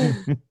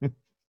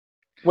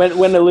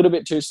 went a little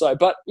bit too slow,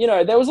 but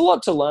there was a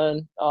lot to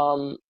learn.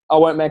 I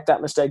won't make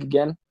that mistake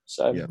again,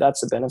 so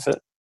that's a benefit.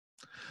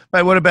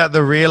 Mate, what about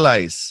the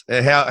relays?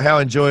 How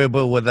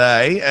enjoyable were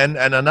they? And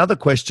another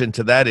question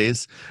to that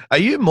is, are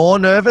you more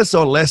nervous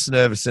or less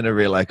nervous in a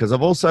relay? Because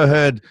I've also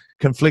heard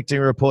conflicting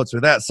reports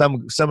with that.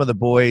 Some of the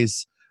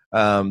boys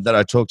that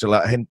I talked to,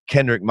 like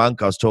Kendrick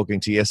Monk I was talking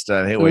to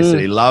yesterday, and he always said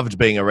he loved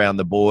being around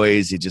the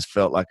boys. He just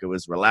felt like it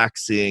was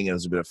relaxing. It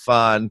was a bit of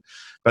fun.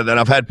 But then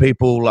I've had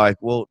people like,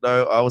 well,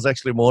 no, I was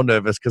actually more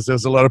nervous because there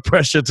was a lot of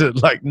pressure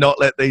to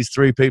not let these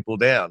three people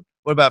down.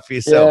 What about for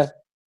yourself? Yeah.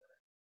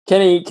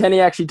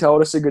 Kenny actually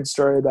told us a good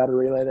story about a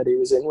relay that he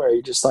was in where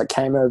he just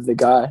came over the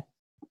guy.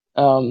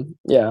 I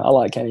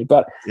like Kenny,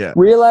 but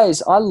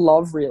relays, I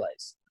love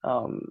relays.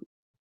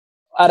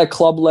 At a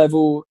club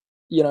level,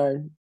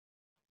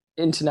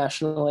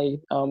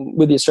 internationally,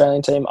 with the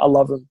Australian team, I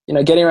love them.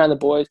 Getting around the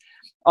boys,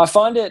 I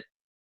find it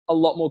a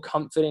lot more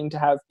comforting to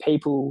have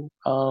people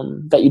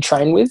that you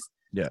train with.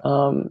 Yeah.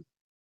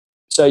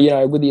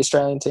 So with the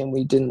Australian team,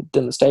 we did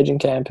the staging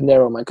camp, and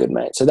they're all my good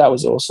mates. So that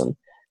was awesome.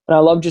 And I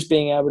love just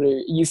being able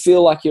to, you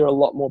feel like you're a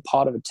lot more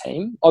part of a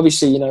team.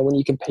 Obviously, when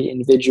you compete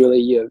individually,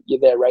 you're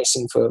there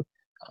racing for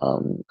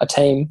a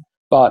team.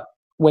 But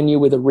when you're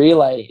with a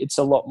relay, it's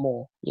a lot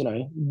more,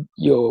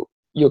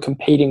 you're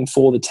competing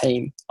for the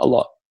team a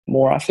lot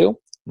more, I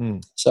feel.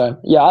 So,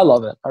 I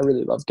love it. I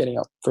really love getting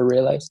up for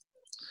relays.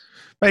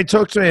 Mate,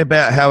 talk to me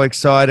about how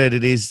exciting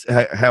it is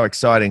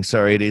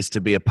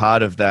to be a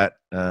part of that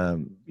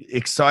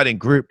exciting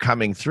group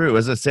coming through.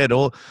 As I said, a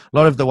lot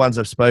of the ones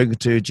I've spoken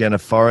to, Jenna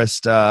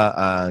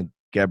Forrester,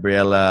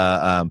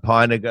 Gabriella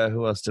Pinegar,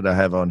 who else did I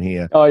have on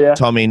here? Oh, yeah.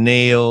 Tommy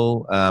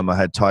Neal. I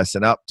had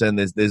Tyson Upton.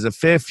 There's a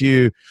fair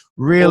few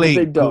really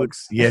big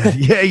dogs.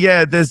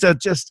 Yeah. There's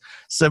just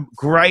some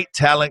great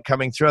talent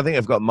coming through. I think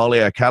I've got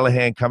Molly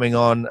O'Callaghan coming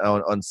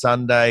on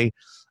Sunday.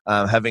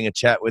 Having a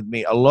chat with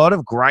me. A lot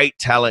of great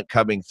talent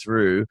coming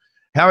through.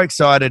 How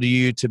excited are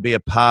you to be a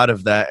part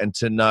of that and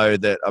to know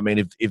that,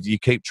 if you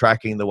keep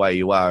tracking the way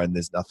you are, and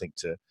there's nothing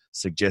to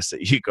suggest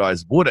that you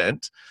guys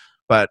wouldn't,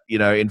 but,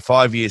 in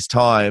 5 years'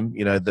 time,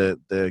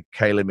 the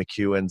Kaylee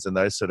McEwens and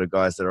those sort of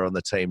guys that are on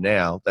the team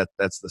now,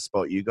 that's the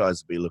spot you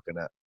guys will be looking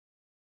at.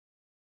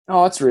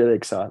 Oh, it's really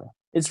exciting.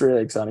 It's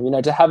really exciting.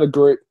 To have a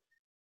group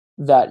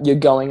that you're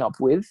going up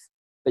with,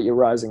 that you're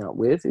rising up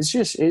with, it's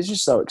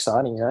just so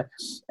exciting,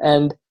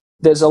 and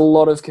there's a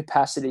lot of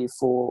capacity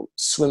for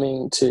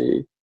swimming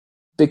to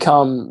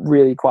become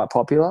really quite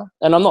popular.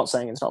 And I'm not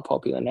saying it's not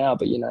popular now,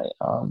 but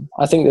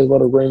I think there's a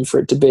lot of room for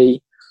it to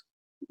be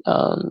a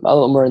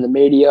lot more in the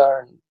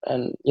media,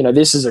 and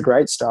this is a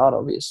great start,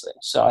 obviously.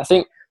 So I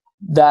think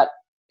that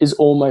is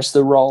almost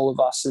the role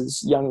of us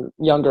as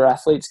younger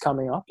athletes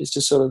coming up, is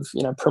to sort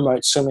of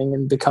promote swimming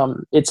and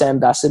become its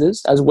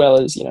ambassadors, as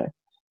well as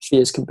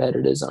fierce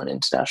competitors on an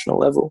international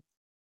level.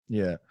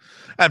 Yeah,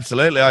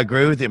 absolutely. I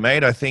agree with you,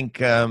 mate. I think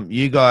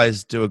you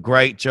guys do a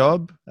great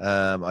job.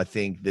 I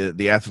think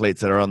the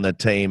athletes that are on the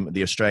team,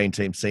 the Australian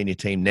team, senior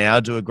team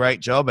now, do a great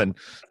job and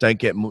don't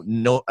get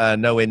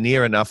nowhere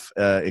near enough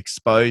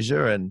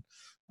exposure. And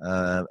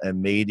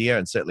and media,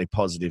 and certainly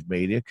positive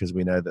media, because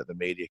we know that the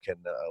media can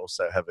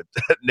also have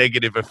a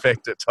negative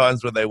effect at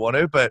times when they want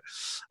to. But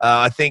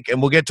I think,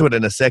 and we'll get to it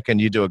in a second,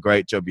 you do a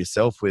great job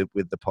yourself with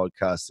the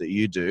podcast that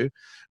you do.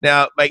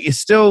 Now, mate, you're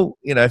still,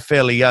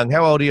 fairly young.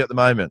 How old are you at the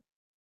moment?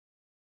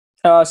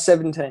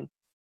 17.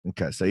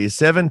 Okay, so you're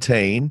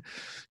 17.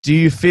 Do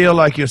you feel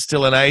like you're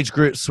still an age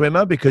group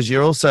swimmer? Because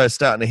you're also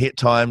starting to hit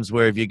times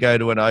where if you go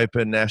to an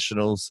Open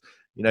Nationals,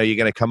 you're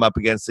going to come up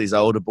against these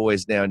older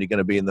boys now and you're going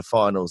to be in the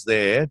finals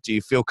there. Do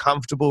you feel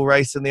comfortable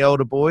racing the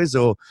older boys,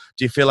 or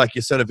do you feel like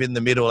you're sort of in the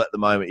middle at the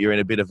moment? You're in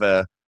a bit of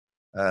a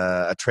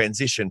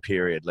transition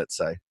period, let's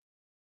say.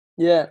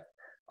 Yeah.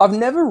 I've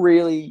never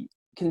really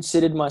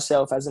considered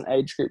myself as an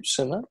age group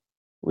swimmer,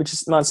 which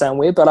might sound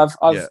weird, but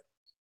I've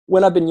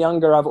when I've been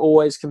younger, I've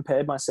always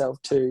compared myself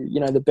to,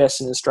 the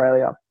best in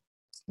Australia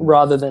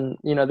rather than,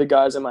 the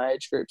guys in my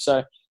age group.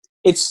 So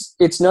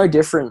it's no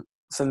different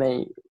for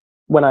me.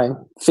 When I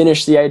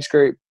finish the age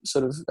group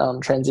sort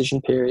of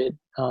transition period,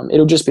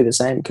 it'll just be the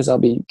same because I'll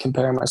be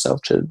comparing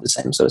myself to the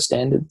same sort of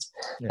standards.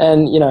 Yeah.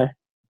 And,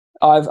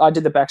 I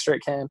did the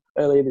backstroke camp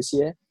earlier this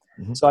year.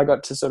 Mm-hmm. So I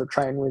got to sort of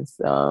train with,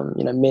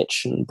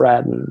 Mitch and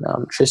Brad and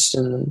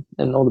Tristan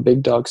and all the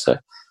big dogs. So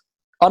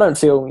I don't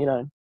feel,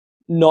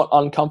 not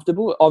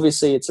uncomfortable.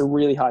 Obviously, it's a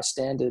really high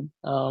standard.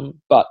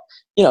 But,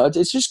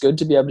 it's just good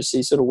to be able to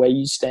see sort of where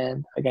you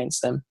stand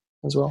against them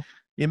as well.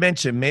 You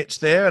mentioned Mitch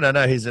there, and I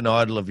know he's an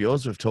idol of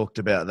yours. We've talked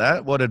about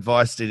that. What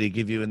advice did he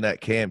give you in that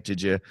camp?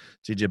 Did you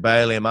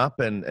bail him up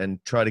and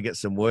try to get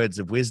some words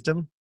of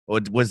wisdom? Or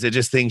was there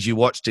just things you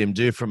watched him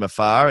do from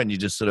afar and you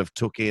just sort of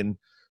took in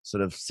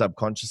sort of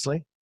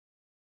subconsciously?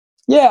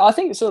 Yeah, I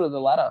think it's sort of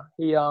the latter.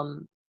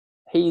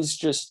 He's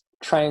just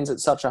trains at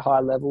such a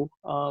high level.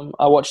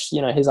 I watched,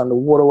 his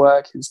underwater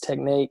work, his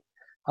technique,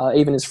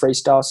 even his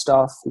freestyle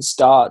stuff, his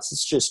starts.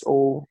 It's just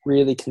all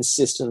really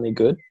consistently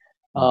good.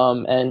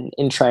 And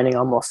in training,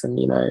 I'm often,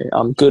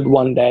 I'm good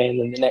one day and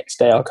then the next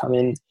day I'll come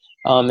in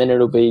and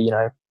it'll be,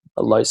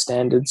 a low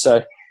standard.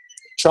 So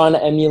trying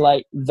to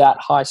emulate that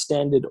high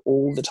standard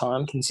all the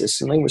time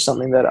consistently was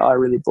something that I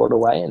really brought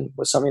away and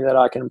was something that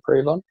I can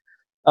improve on.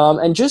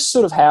 And just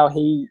sort of how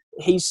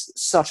he's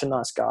such a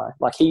nice guy.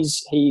 Like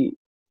he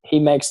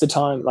makes the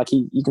time, like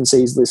you can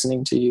see he's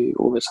listening to you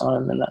all the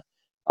time. And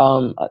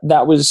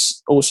that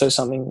was also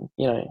something,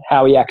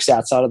 how he acts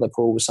outside of the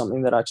pool was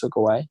something that I took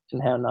away,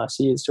 and how nice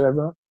he is to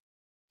everyone.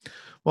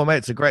 Well, mate,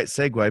 it's a great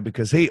segue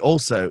because he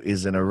also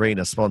is an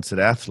Arena-sponsored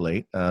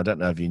athlete. I don't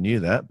know if you knew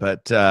that,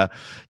 but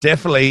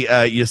definitely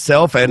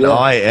yourself and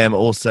I am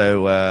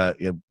also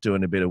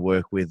doing a bit of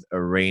work with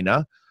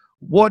Arena.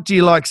 What do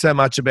you like so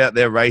much about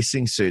their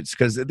racing suits?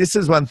 Because this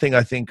is one thing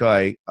I think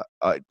I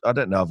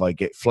don't know if I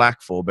get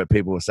flack for, but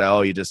people will say,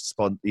 "Oh, you're just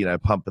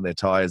pumping their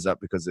tires up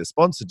because they're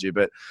sponsored you."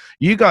 But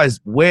you guys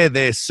wear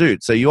their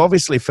suits, so you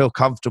obviously feel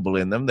comfortable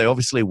in them. They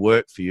obviously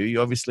work for you.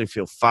 You obviously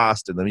feel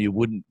fast in them. You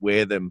wouldn't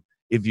wear them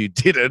if you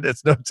didn't.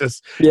 It's not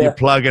just you're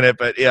plugging it.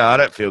 But I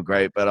don't feel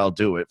great, but I'll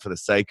do it for the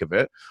sake of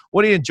it.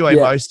 What do you enjoy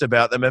most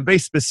about them? And be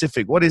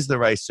specific. What is the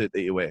race suit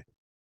that you wear?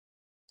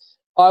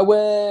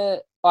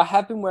 I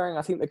have been wearing,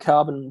 I think, the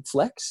Carbon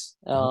Flex,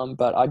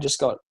 but I just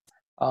got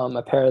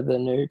a pair of the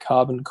new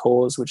Carbon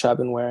Cores, which I've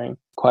been wearing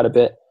quite a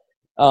bit.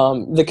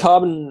 The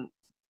Carbon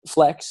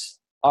Flex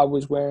I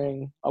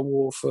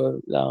wore for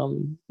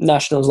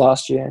Nationals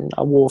last year, and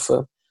I wore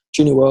for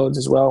Junior Worlds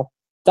as well.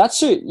 That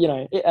suit,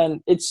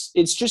 and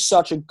it's just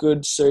such a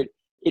good suit.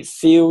 It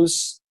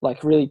feels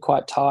like really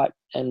quite tight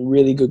and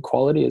really good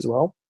quality as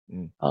well,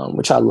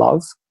 which I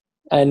love.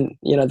 And,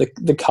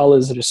 the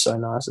colors are just so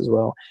nice as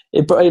well.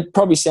 It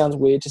probably sounds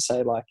weird to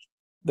say, like,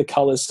 the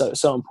colors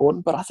so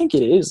important, but I think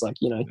it is. Like,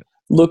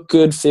 look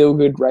good, feel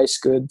good, race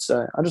good.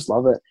 So I just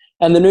love it.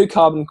 And the new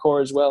Carbon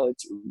Core as well,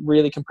 it's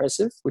really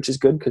compressive, which is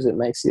good because it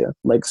makes your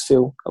legs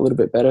feel a little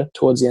bit better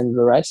towards the end of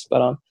the race.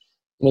 But,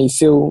 you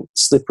feel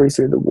slippery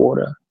through the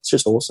water. It's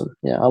just awesome.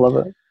 Yeah, I love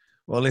it.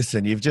 Well,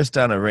 listen, you've just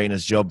done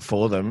Arena's job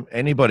for them.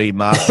 Anybody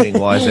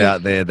marketing-wise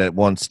out there that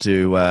wants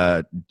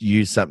to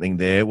use something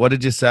there, what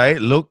did you say?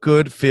 Look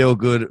good, feel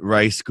good,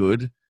 race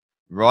good.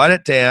 Write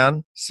it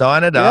down,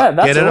 sign it up,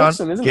 that's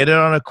awesome, get it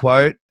on a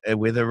quote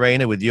with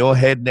Arena with your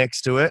head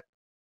next to it.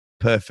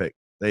 Perfect.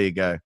 There you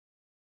go.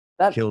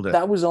 Killed it.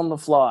 That was on the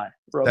fly,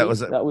 Robbie.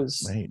 That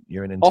was mate,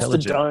 you're an off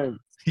intelligent. the dome.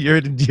 You're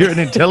an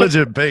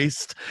intelligent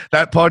beast.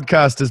 That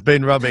podcast has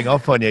been rubbing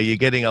off on you. You're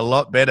getting a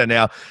lot better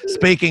now.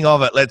 Speaking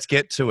of it, let's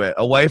get to it.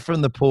 Away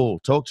from the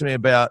pool, talk to me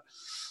about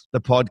the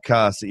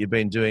podcast that you've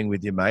been doing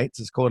with your mates.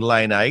 It's called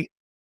Lane 8.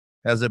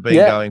 How's it been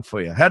going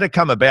for you? How'd it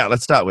come about?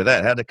 Let's start with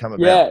that. How'd it come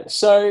about? Yeah,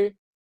 so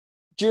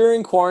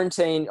during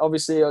quarantine,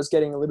 obviously I was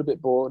getting a little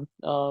bit bored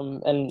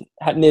and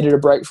had needed a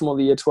break from all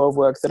the Year 12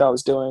 work that I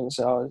was doing.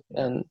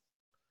 And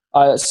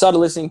I started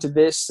listening to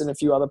this and a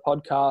few other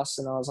podcasts,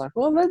 and I was like,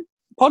 well,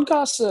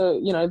 podcasts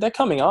are, they're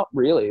coming up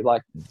really,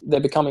 like they're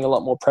becoming a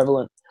lot more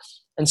prevalent.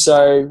 And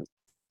so,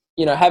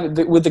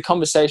 with the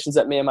conversations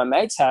that me and my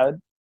mates had,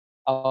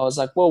 was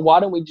like, well, why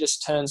don't we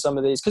just turn some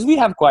of these, because we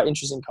have quite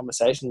interesting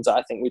conversations.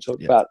 I think we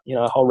talk about,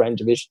 a whole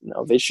range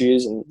of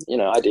issues and,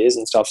 ideas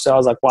and stuff. So I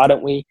was like, why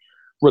don't we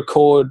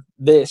record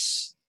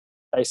this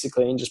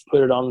basically and just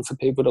put it on for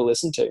people to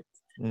listen to?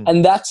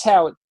 And that's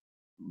how it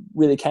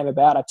really came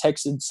about. I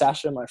texted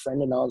Sasha, my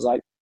friend, and I was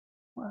like,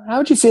 how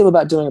would you feel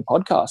about doing a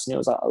podcast? And he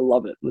was like, I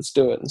love it. Let's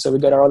do it. And so we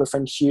got our other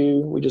friend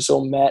Hugh. We just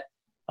all met.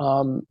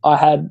 I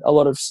had a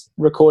lot of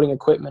recording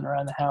equipment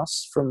around the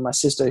house from my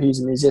sister, who's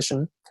a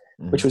musician,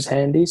 which was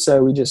handy.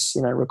 So we just,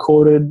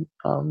 recorded.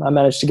 I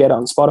managed to get it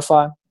on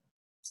Spotify.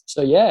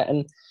 So yeah,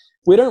 and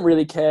we don't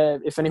really care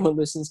if anyone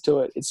listens to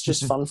it. It's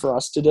just fun for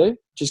us to do.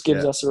 Just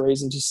gives us a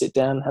reason to sit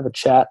down, have a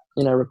chat,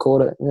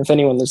 record it. And if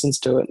anyone listens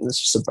to it,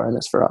 it's just a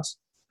bonus for us.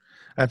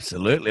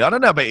 Absolutely. I don't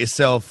know about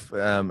yourself,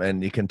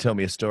 and you can tell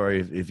me a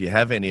story if you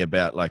have any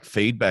about like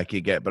feedback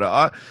you get.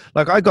 But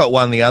I got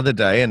one the other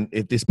day, and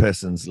if this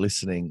person's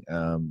listening,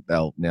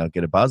 they'll now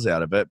get a buzz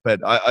out of it.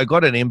 But I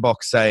got an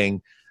inbox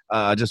saying,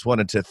 I just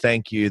wanted to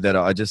thank you that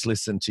I just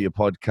listened to your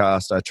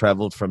podcast. I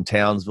traveled from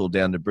Townsville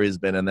down to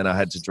Brisbane, and then I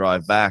had to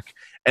drive back,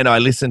 and I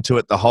listened to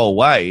it the whole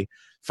way.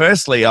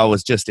 Firstly, I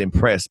was just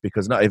impressed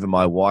because not even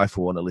my wife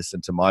will want to listen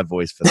to my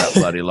voice for that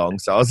bloody long.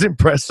 So I was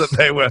impressed that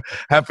they were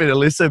happy to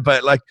listen.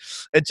 But like,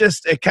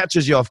 it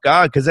catches you off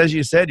guard because, as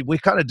you said, we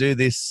kind of do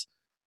this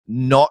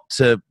not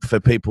for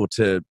people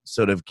to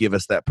sort of give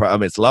us that. I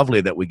mean, it's lovely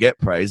that we get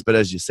praise, but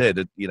as you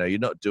said, you're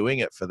not doing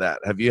it for that.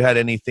 Have you had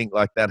anything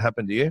like that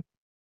happen to you?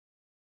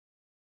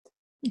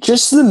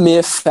 Just the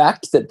mere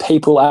fact that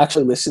people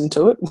actually listen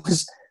to it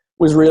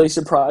was really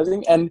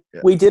surprising. And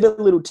we did a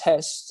little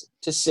test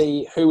to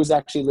see who was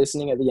actually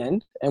listening at the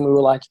end. And we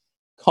were like,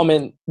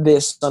 comment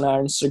this on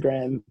our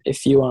Instagram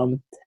if you,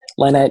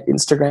 Lane 8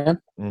 Instagram.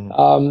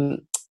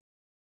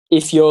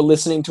 If you're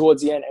listening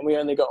towards the end, and we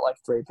only got like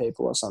 3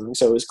 people or something.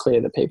 So it was clear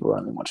that people were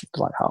only watching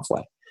like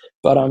halfway.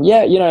 But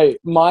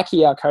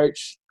Mikey, our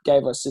coach,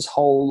 gave us this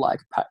whole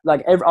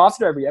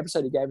after every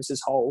episode, he gave us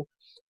this whole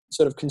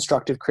sort of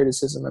constructive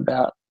criticism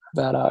about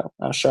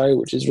our show,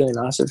 which is really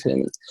nice of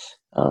him.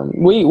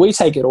 We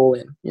take it all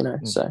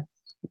in, so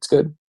it's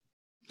good.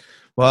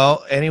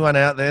 Well, anyone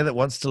out there that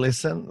wants to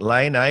listen,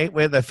 Lane 8,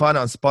 where they find it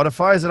on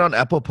Spotify? Is it on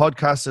Apple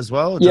Podcasts as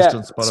well? Or just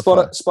on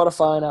Spotify?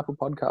 Spotify and Apple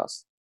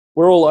Podcasts.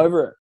 We're all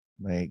over it.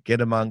 Mate,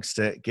 get amongst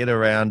it, get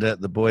around it.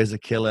 The boys are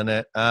killing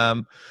it.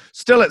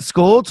 Still at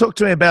school, talk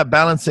to me about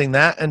balancing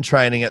that and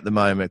training at the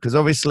moment, because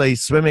obviously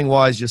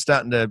swimming-wise, you're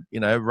starting to,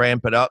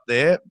 ramp it up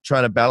there,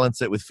 trying to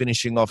balance it with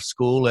finishing off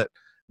school at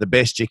the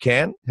best you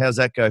can. How's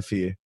that go for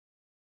you?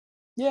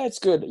 Yeah, it's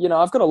good.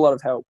 I've got a lot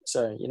of help.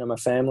 So, my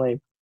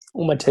family,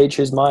 all my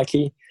teachers,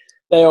 Mikey,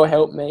 they all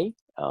help me.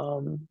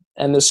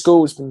 And the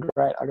school's been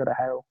great. I got a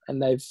hail,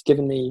 and they've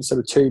given me sort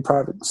of 2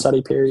 private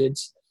study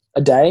periods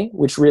a day,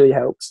 which really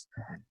helps.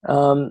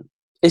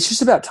 It's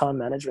just about time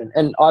management.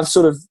 And I've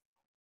sort of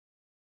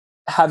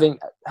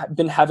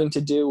been having to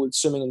deal with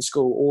swimming in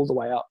school all the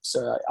way up.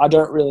 So I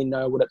don't really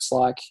know what it's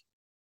like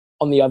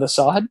on the other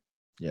side.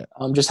 Yeah.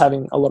 I'm just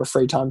having a lot of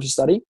free time to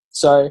study.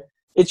 So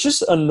it's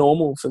just a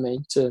normal for me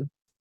to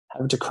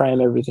have to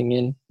cram everything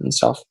in and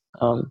stuff.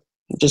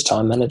 Just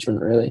time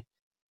management, really.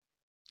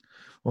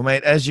 Well,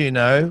 mate, as you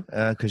know,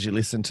 because you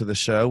listen to the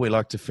show, we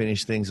like to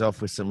finish things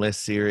off with some less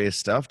serious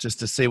stuff just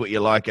to see what you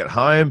like at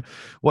home,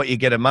 what you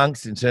get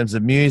amongst in terms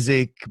of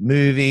music,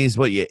 movies,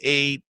 what you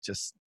eat.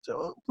 Just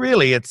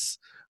really, it's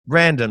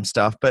random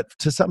stuff. But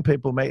to some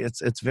people, mate,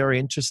 it's very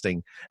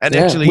interesting. And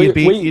actually,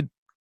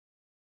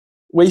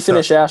 we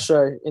finish our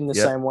show in the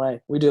same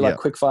way. We do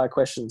quick fire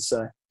questions.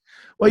 So,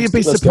 well, you'd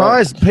be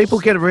surprised. People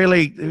they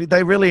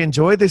really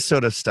enjoy this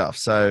sort of stuff.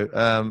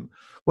 So,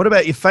 what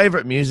about your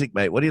favorite music,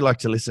 mate? What do you like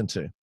to listen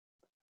to?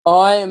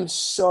 I am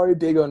so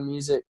big on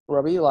music,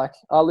 Robbie. Like,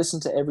 I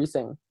listen to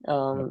everything.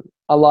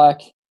 I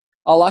like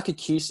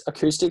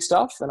acoustic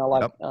stuff, and I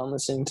like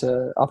listening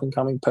to up and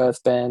coming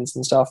Perth bands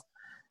and stuff.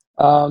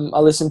 I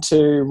listen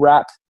to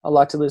rap. I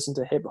like to listen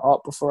to hip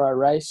hop before I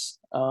race.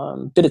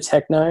 Bit of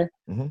techno.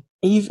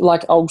 Even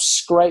I'll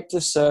scrape the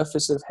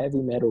surface of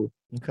heavy metal,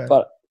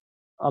 but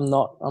I'm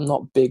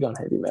not big on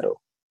heavy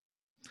metal.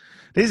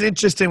 It is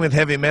interesting with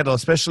heavy metal,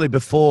 especially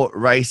before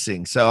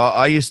racing. So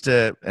I used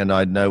to, and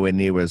I'm nowhere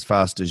near as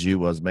fast as you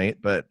was, mate,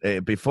 but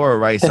before a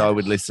race, I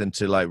would listen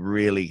to like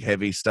really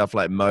heavy stuff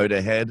like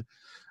Motorhead,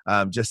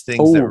 just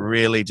things that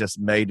really just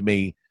made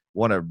me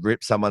want to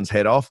rip someone's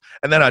head off.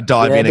 And then I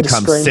dive in and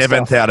come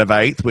 7th out of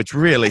 8th, which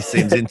really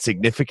seems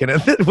insignificant.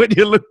 And then when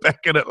you look back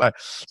at it, like,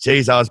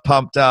 geez, I was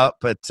pumped up,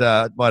 but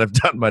might have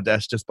done my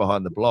dash just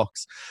behind the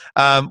blocks.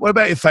 What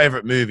about your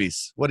favorite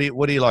movies? What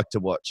do you like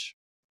to watch?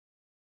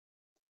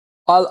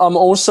 I'm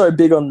also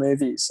big on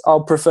movies.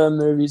 I'll prefer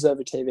movies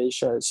over TV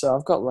shows. So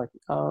I've got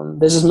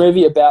there's this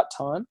movie About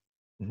Time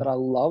that I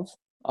love.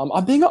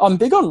 I'm big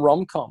on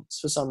rom-coms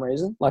for some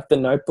reason, like The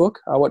Notebook.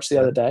 I watched the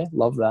other day.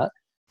 Love that.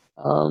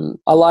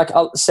 I like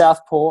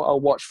Southpaw. I'll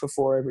watch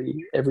before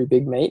every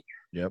big meet.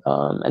 Yep.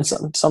 And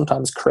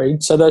sometimes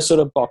Creed. So those sort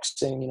of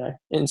boxing,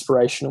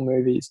 inspirational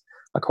movies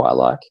I quite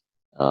like.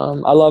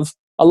 I love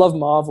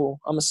Marvel.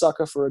 I'm a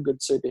sucker for a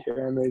good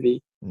superhero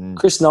movie.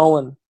 Chris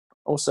Nolan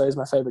also is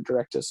my favorite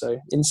director. So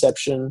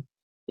Inception,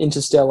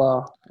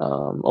 Interstellar,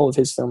 all of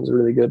his films are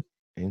really good.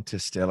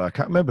 Interstellar. I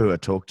can't remember who I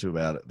talked to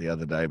about it the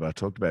other day, but I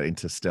talked about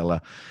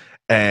Interstellar.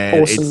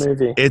 And Awesome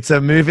movie. It's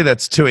a movie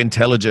that's too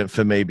intelligent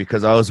for me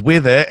because I was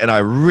with it and I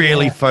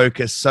really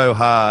focused so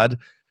hard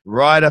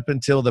right up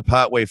until the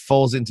part where he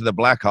falls into the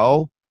black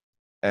hole.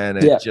 And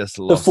it just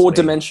lost the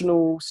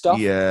 4-dimensional stuff.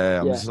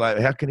 Yeah, I'm just like,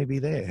 how can he be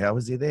there? How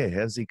is he there?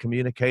 How's he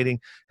communicating?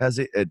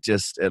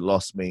 It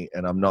lost me,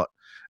 and I'm not.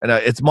 And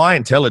it's my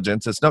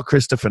intelligence. It's not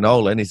Christopher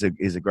Nolan. He's a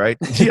great.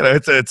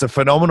 It's a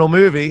phenomenal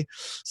movie.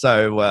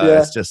 So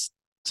it's just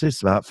too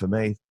smart for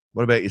me.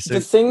 What about you, Sue?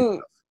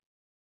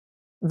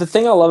 The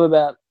thing I love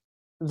about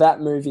that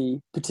movie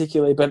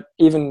particularly, but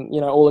even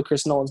all of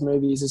Chris Nolan's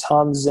movies, is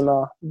Hans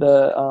Zimmer,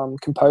 the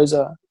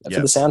composer for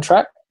the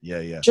soundtrack.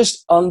 Yeah.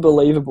 Just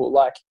unbelievable.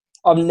 Like,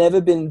 I've never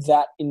been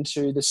that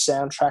into the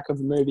soundtrack of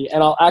a movie,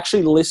 and I'll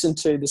actually listen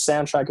to the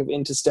soundtrack of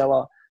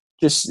Interstellar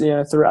just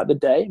throughout the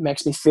day. It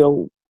makes me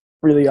feel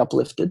really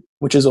uplifted,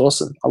 which is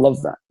awesome. I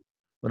love that.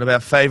 What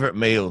about favorite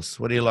meals?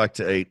 What do you like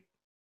to eat?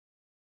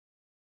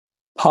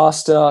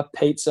 Pasta,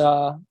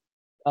 pizza,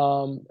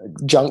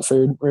 junk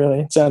food.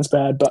 Really, it sounds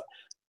bad, but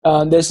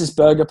there's this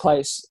burger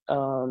place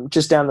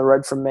just down the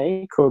road from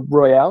me called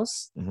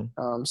Royale's.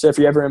 Mm-hmm. So if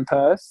you're ever in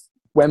Perth,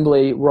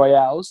 Wembley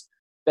Royale's.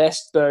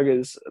 Best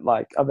burgers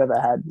like I've ever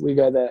had. We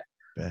go there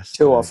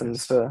often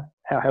for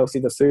how healthy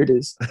the food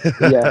is.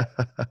 Yeah.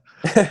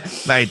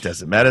 Mate, it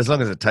doesn't matter. As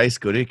long as it tastes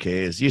good, who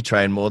cares? You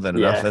train more than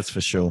enough, that's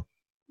for sure.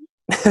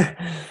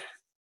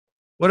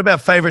 What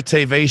about favourite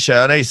TV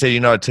show? I know you said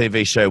you're not a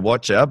TV show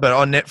watcher, but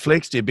on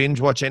Netflix, do you binge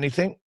watch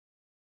anything?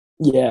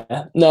 Yeah.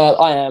 No,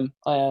 I am.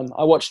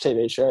 I watch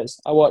TV shows.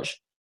 I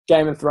watch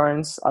Game of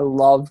Thrones. I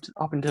loved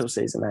up until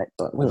season 8,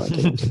 but we won't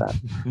get into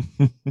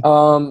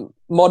that.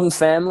 Modern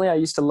Family, I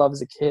used to love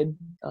as a kid.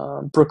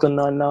 Brooklyn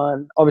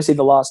Nine-Nine, obviously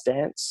The Last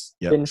Dance.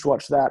 Binge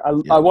watched that.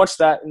 I watched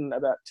that in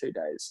about 2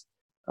 days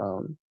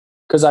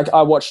because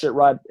I watched it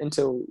right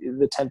until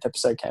the 10th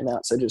episode came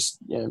out. So just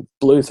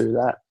blew through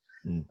that.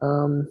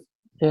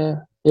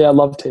 I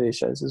love TV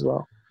shows as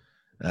well.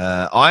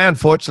 I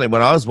unfortunately,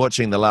 when I was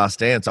watching The Last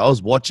Dance, I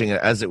was watching it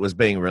as it was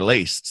being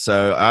released.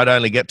 So I'd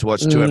only get to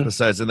watch 2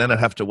 episodes and then I'd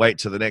have to wait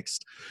till the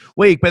next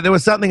week. But there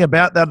was something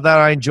about that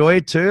I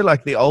enjoyed too,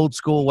 like the old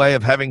school way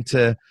of having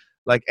to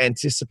like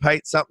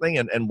anticipate something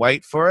and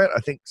wait for it. I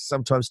think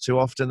sometimes too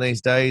often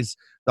these days,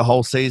 the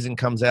whole season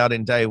comes out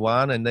in day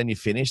one and then you're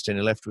finished and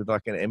you're left with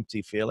like an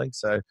empty feeling.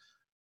 So,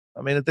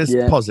 I mean, there's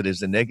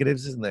positives and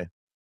negatives, isn't there?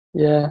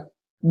 Yeah.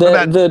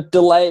 The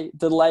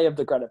delay of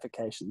the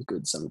gratification is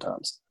good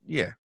sometimes.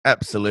 Yeah,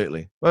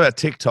 absolutely. What about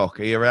TikTok?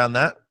 Are you around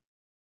that?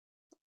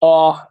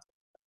 Oh,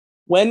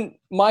 when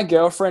my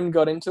girlfriend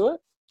got into it,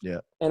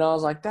 and I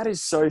was like, that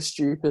is so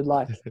stupid.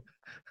 Like,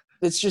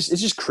 it's just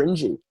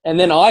cringy. And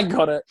then I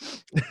got it,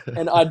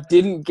 and I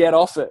didn't get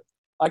off it.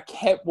 I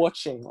kept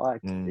watching.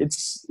 Like,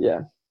 it's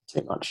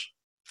too much.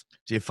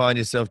 Do you find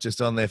yourself just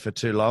on there for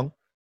too long?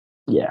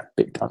 Yeah,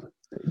 big time.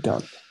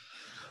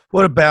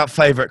 What about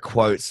favourite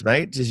quotes,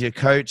 mate? Does your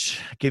coach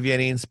give you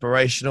any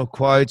inspirational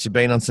quotes? You've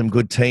been on some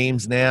good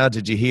teams now.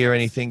 Did you hear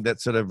anything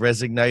that sort of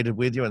resonated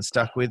with you and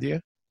stuck with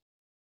you?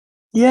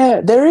 Yeah,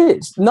 there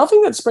is.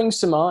 Nothing that springs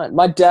to mind.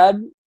 My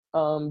dad,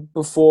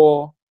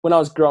 before, when I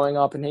was growing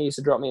up and he used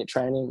to drop me at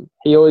training,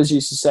 he always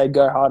used to say,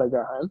 go hard or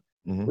go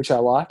home, which I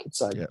like. It's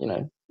like,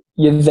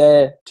 you're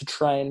there to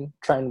train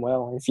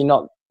well. If you're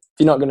not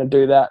going to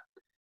do that,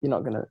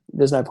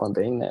 there's no point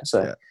being there.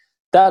 So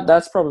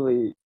that's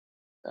probably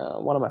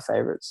one of my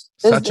favorites.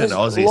 Such an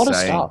Aussie saying.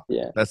 Stuff,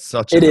 yeah. That's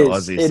such an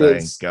Aussie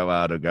saying. Go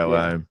hard or go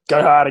home.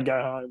 Go hard or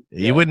go home.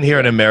 You wouldn't hear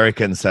an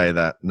American say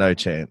that. No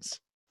chance.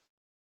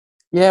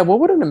 Yeah, what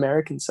would an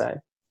American say?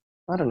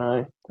 I don't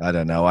know.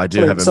 I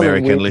do have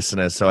American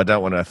listeners, so I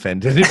don't want to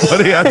offend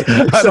anybody.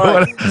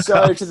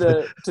 Sorry to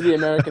the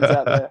Americans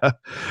out there.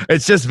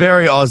 It's just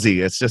very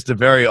Aussie. It's just a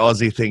very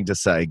Aussie thing to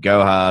say.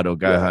 Go hard or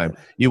go home.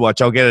 You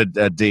watch. I'll get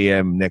a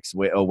DM next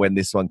week or when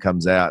this one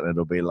comes out, and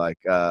it'll be like,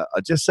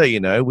 just so you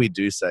know, we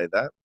do say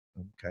that.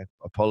 Okay.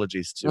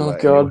 Apologies to. Oh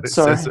God,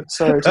 sorry to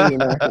the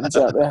Americans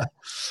out there.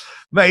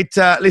 Mate,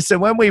 listen,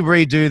 when we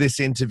redo this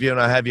interview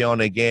and I have you on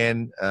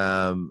again,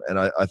 and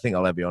I think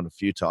I'll have you on a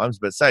few times,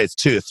 but say it's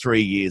 2 or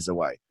 3 years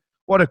away.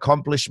 What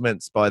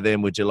accomplishments by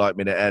then would you like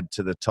me to add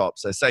to the top?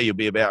 So say you'll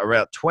be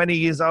around 20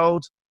 years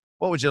old.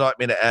 What would you like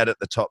me to add at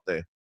the top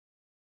there?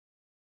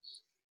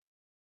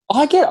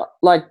 I get,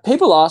 like,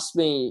 people ask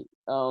me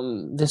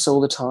this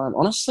all the time.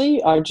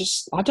 Honestly, I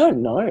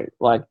don't know.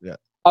 Like,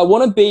 I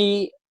want to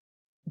be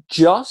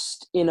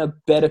just in a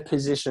better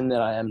position than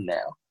I am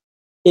now.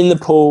 In the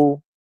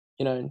pool,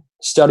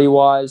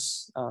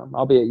 study-wise,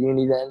 I'll be at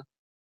uni then.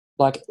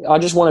 Like, I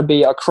just want to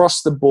be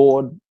across the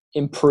board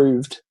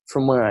improved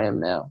from where I am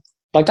now.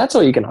 Like, that's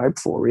all you can hope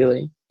for,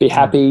 really. Be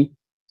happy,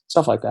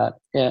 stuff like that.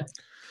 Yeah.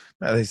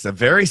 No, it's a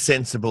very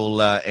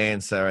sensible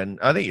answer, and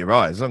I think you're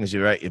right. As long as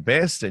you're at your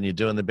best and you're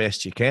doing the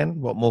best you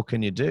can, what more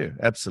can you do?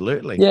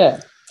 Absolutely.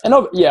 Yeah. And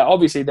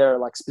obviously there are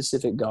like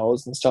specific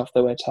goals and stuff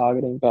that we're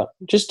targeting, but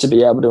just to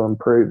be able to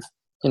improve,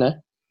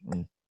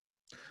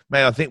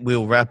 Mate, I think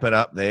we'll wrap it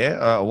up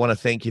there. I want to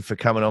thank you for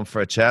coming on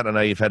for a chat. I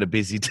know you've had a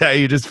busy day.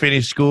 You just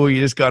finished school.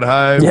 You just got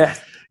home. Yeah.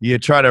 You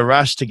try to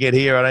rush to get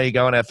here. I know you're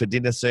going out for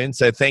dinner soon.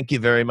 So thank you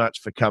very much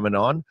for coming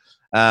on.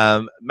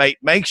 Mate,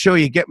 make sure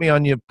you get me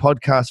on your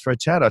podcast for a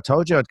chat. I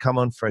told you I'd come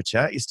on for a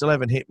chat. You still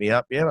haven't hit me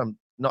up yet. I'm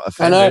not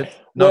offended. I know.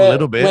 Not a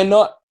little bit. We're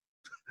not.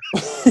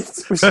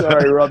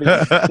 Sorry, Robbie.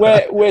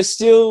 We're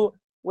still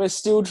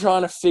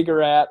trying to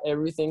figure out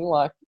everything.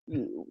 Like,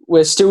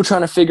 we're still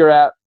trying to figure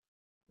out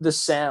the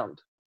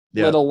sound.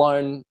 Yeah. Let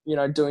alone,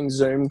 doing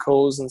Zoom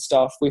calls and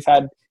stuff. We've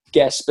had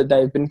guests, but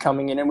they've been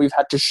coming in and we've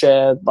had to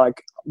share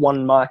like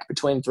one mic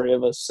between three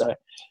of us. So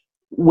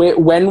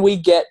when we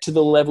get to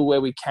the level where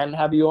we can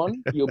have you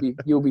on,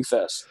 you'll be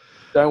first.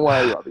 Don't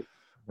worry, Robbie.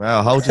 Well,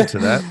 I'll hold you to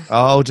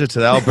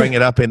that. I'll bring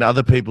it up in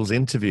other people's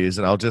interviews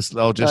and I'll just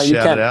shout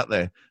it out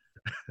there.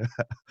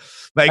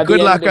 Mate,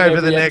 good luck over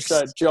the next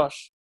episode,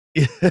 Josh.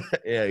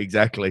 Yeah,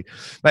 exactly.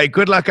 Mate,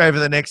 good luck over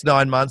the next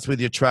 9 months with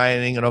your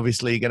training, and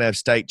obviously you're going to have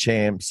state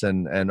champs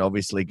and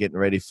obviously getting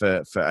ready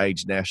for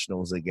age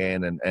nationals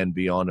again and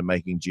beyond, and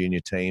making junior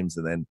teams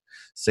and then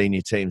senior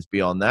teams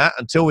beyond that.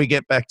 Until we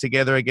get back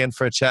together again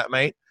for a chat,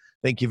 mate,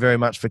 thank you very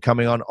much for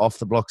coming on Off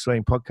the Block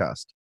Swimming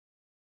Podcast.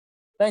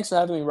 Thanks for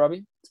having me,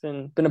 Robbie. It's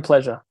been a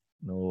pleasure.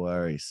 No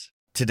worries.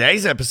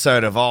 Today's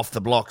episode of Off the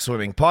Block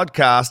Swimming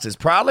Podcast is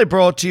proudly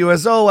brought to you,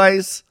 as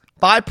always,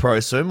 by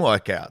ProSwim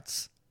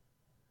Workouts.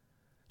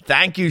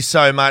 Thank you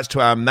so much to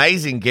our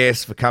amazing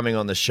guests for coming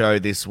on the show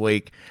this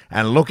week.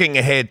 And looking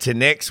ahead to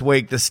next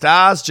week, the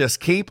stars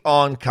just keep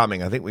on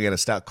coming. I think we're going to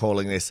start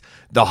calling this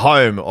the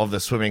home of the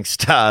swimming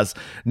stars.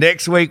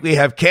 Next week, we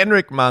have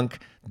Kenrick Monk,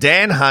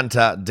 Dan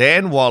Hunter,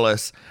 Dan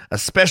Wallace, a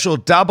special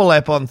double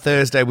ep on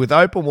Thursday with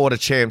open water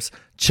champs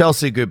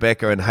Chelsea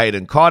Gubecka and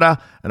Hayden Cotter.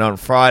 And on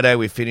Friday,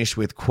 we finish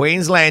with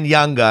Queensland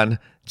young gun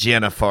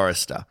Jenna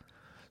Forrester.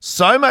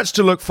 So much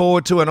to look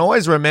forward to, and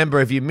always remember,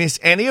 if you miss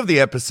any of the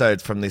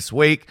episodes from this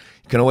week,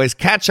 you can always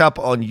catch up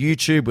on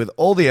YouTube with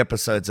all the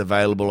episodes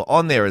available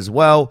on there as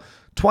well.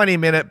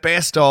 20-minute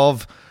best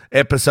of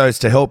episodes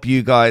to help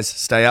you guys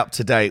stay up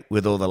to date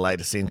with all the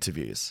latest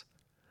interviews.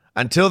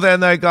 Until then,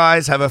 though,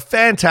 guys, have a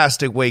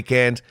fantastic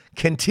weekend.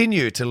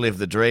 Continue to live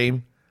the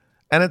dream,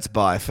 and it's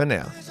bye for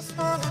now. I just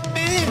wanna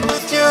be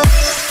with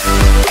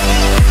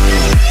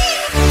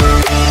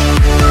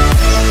you.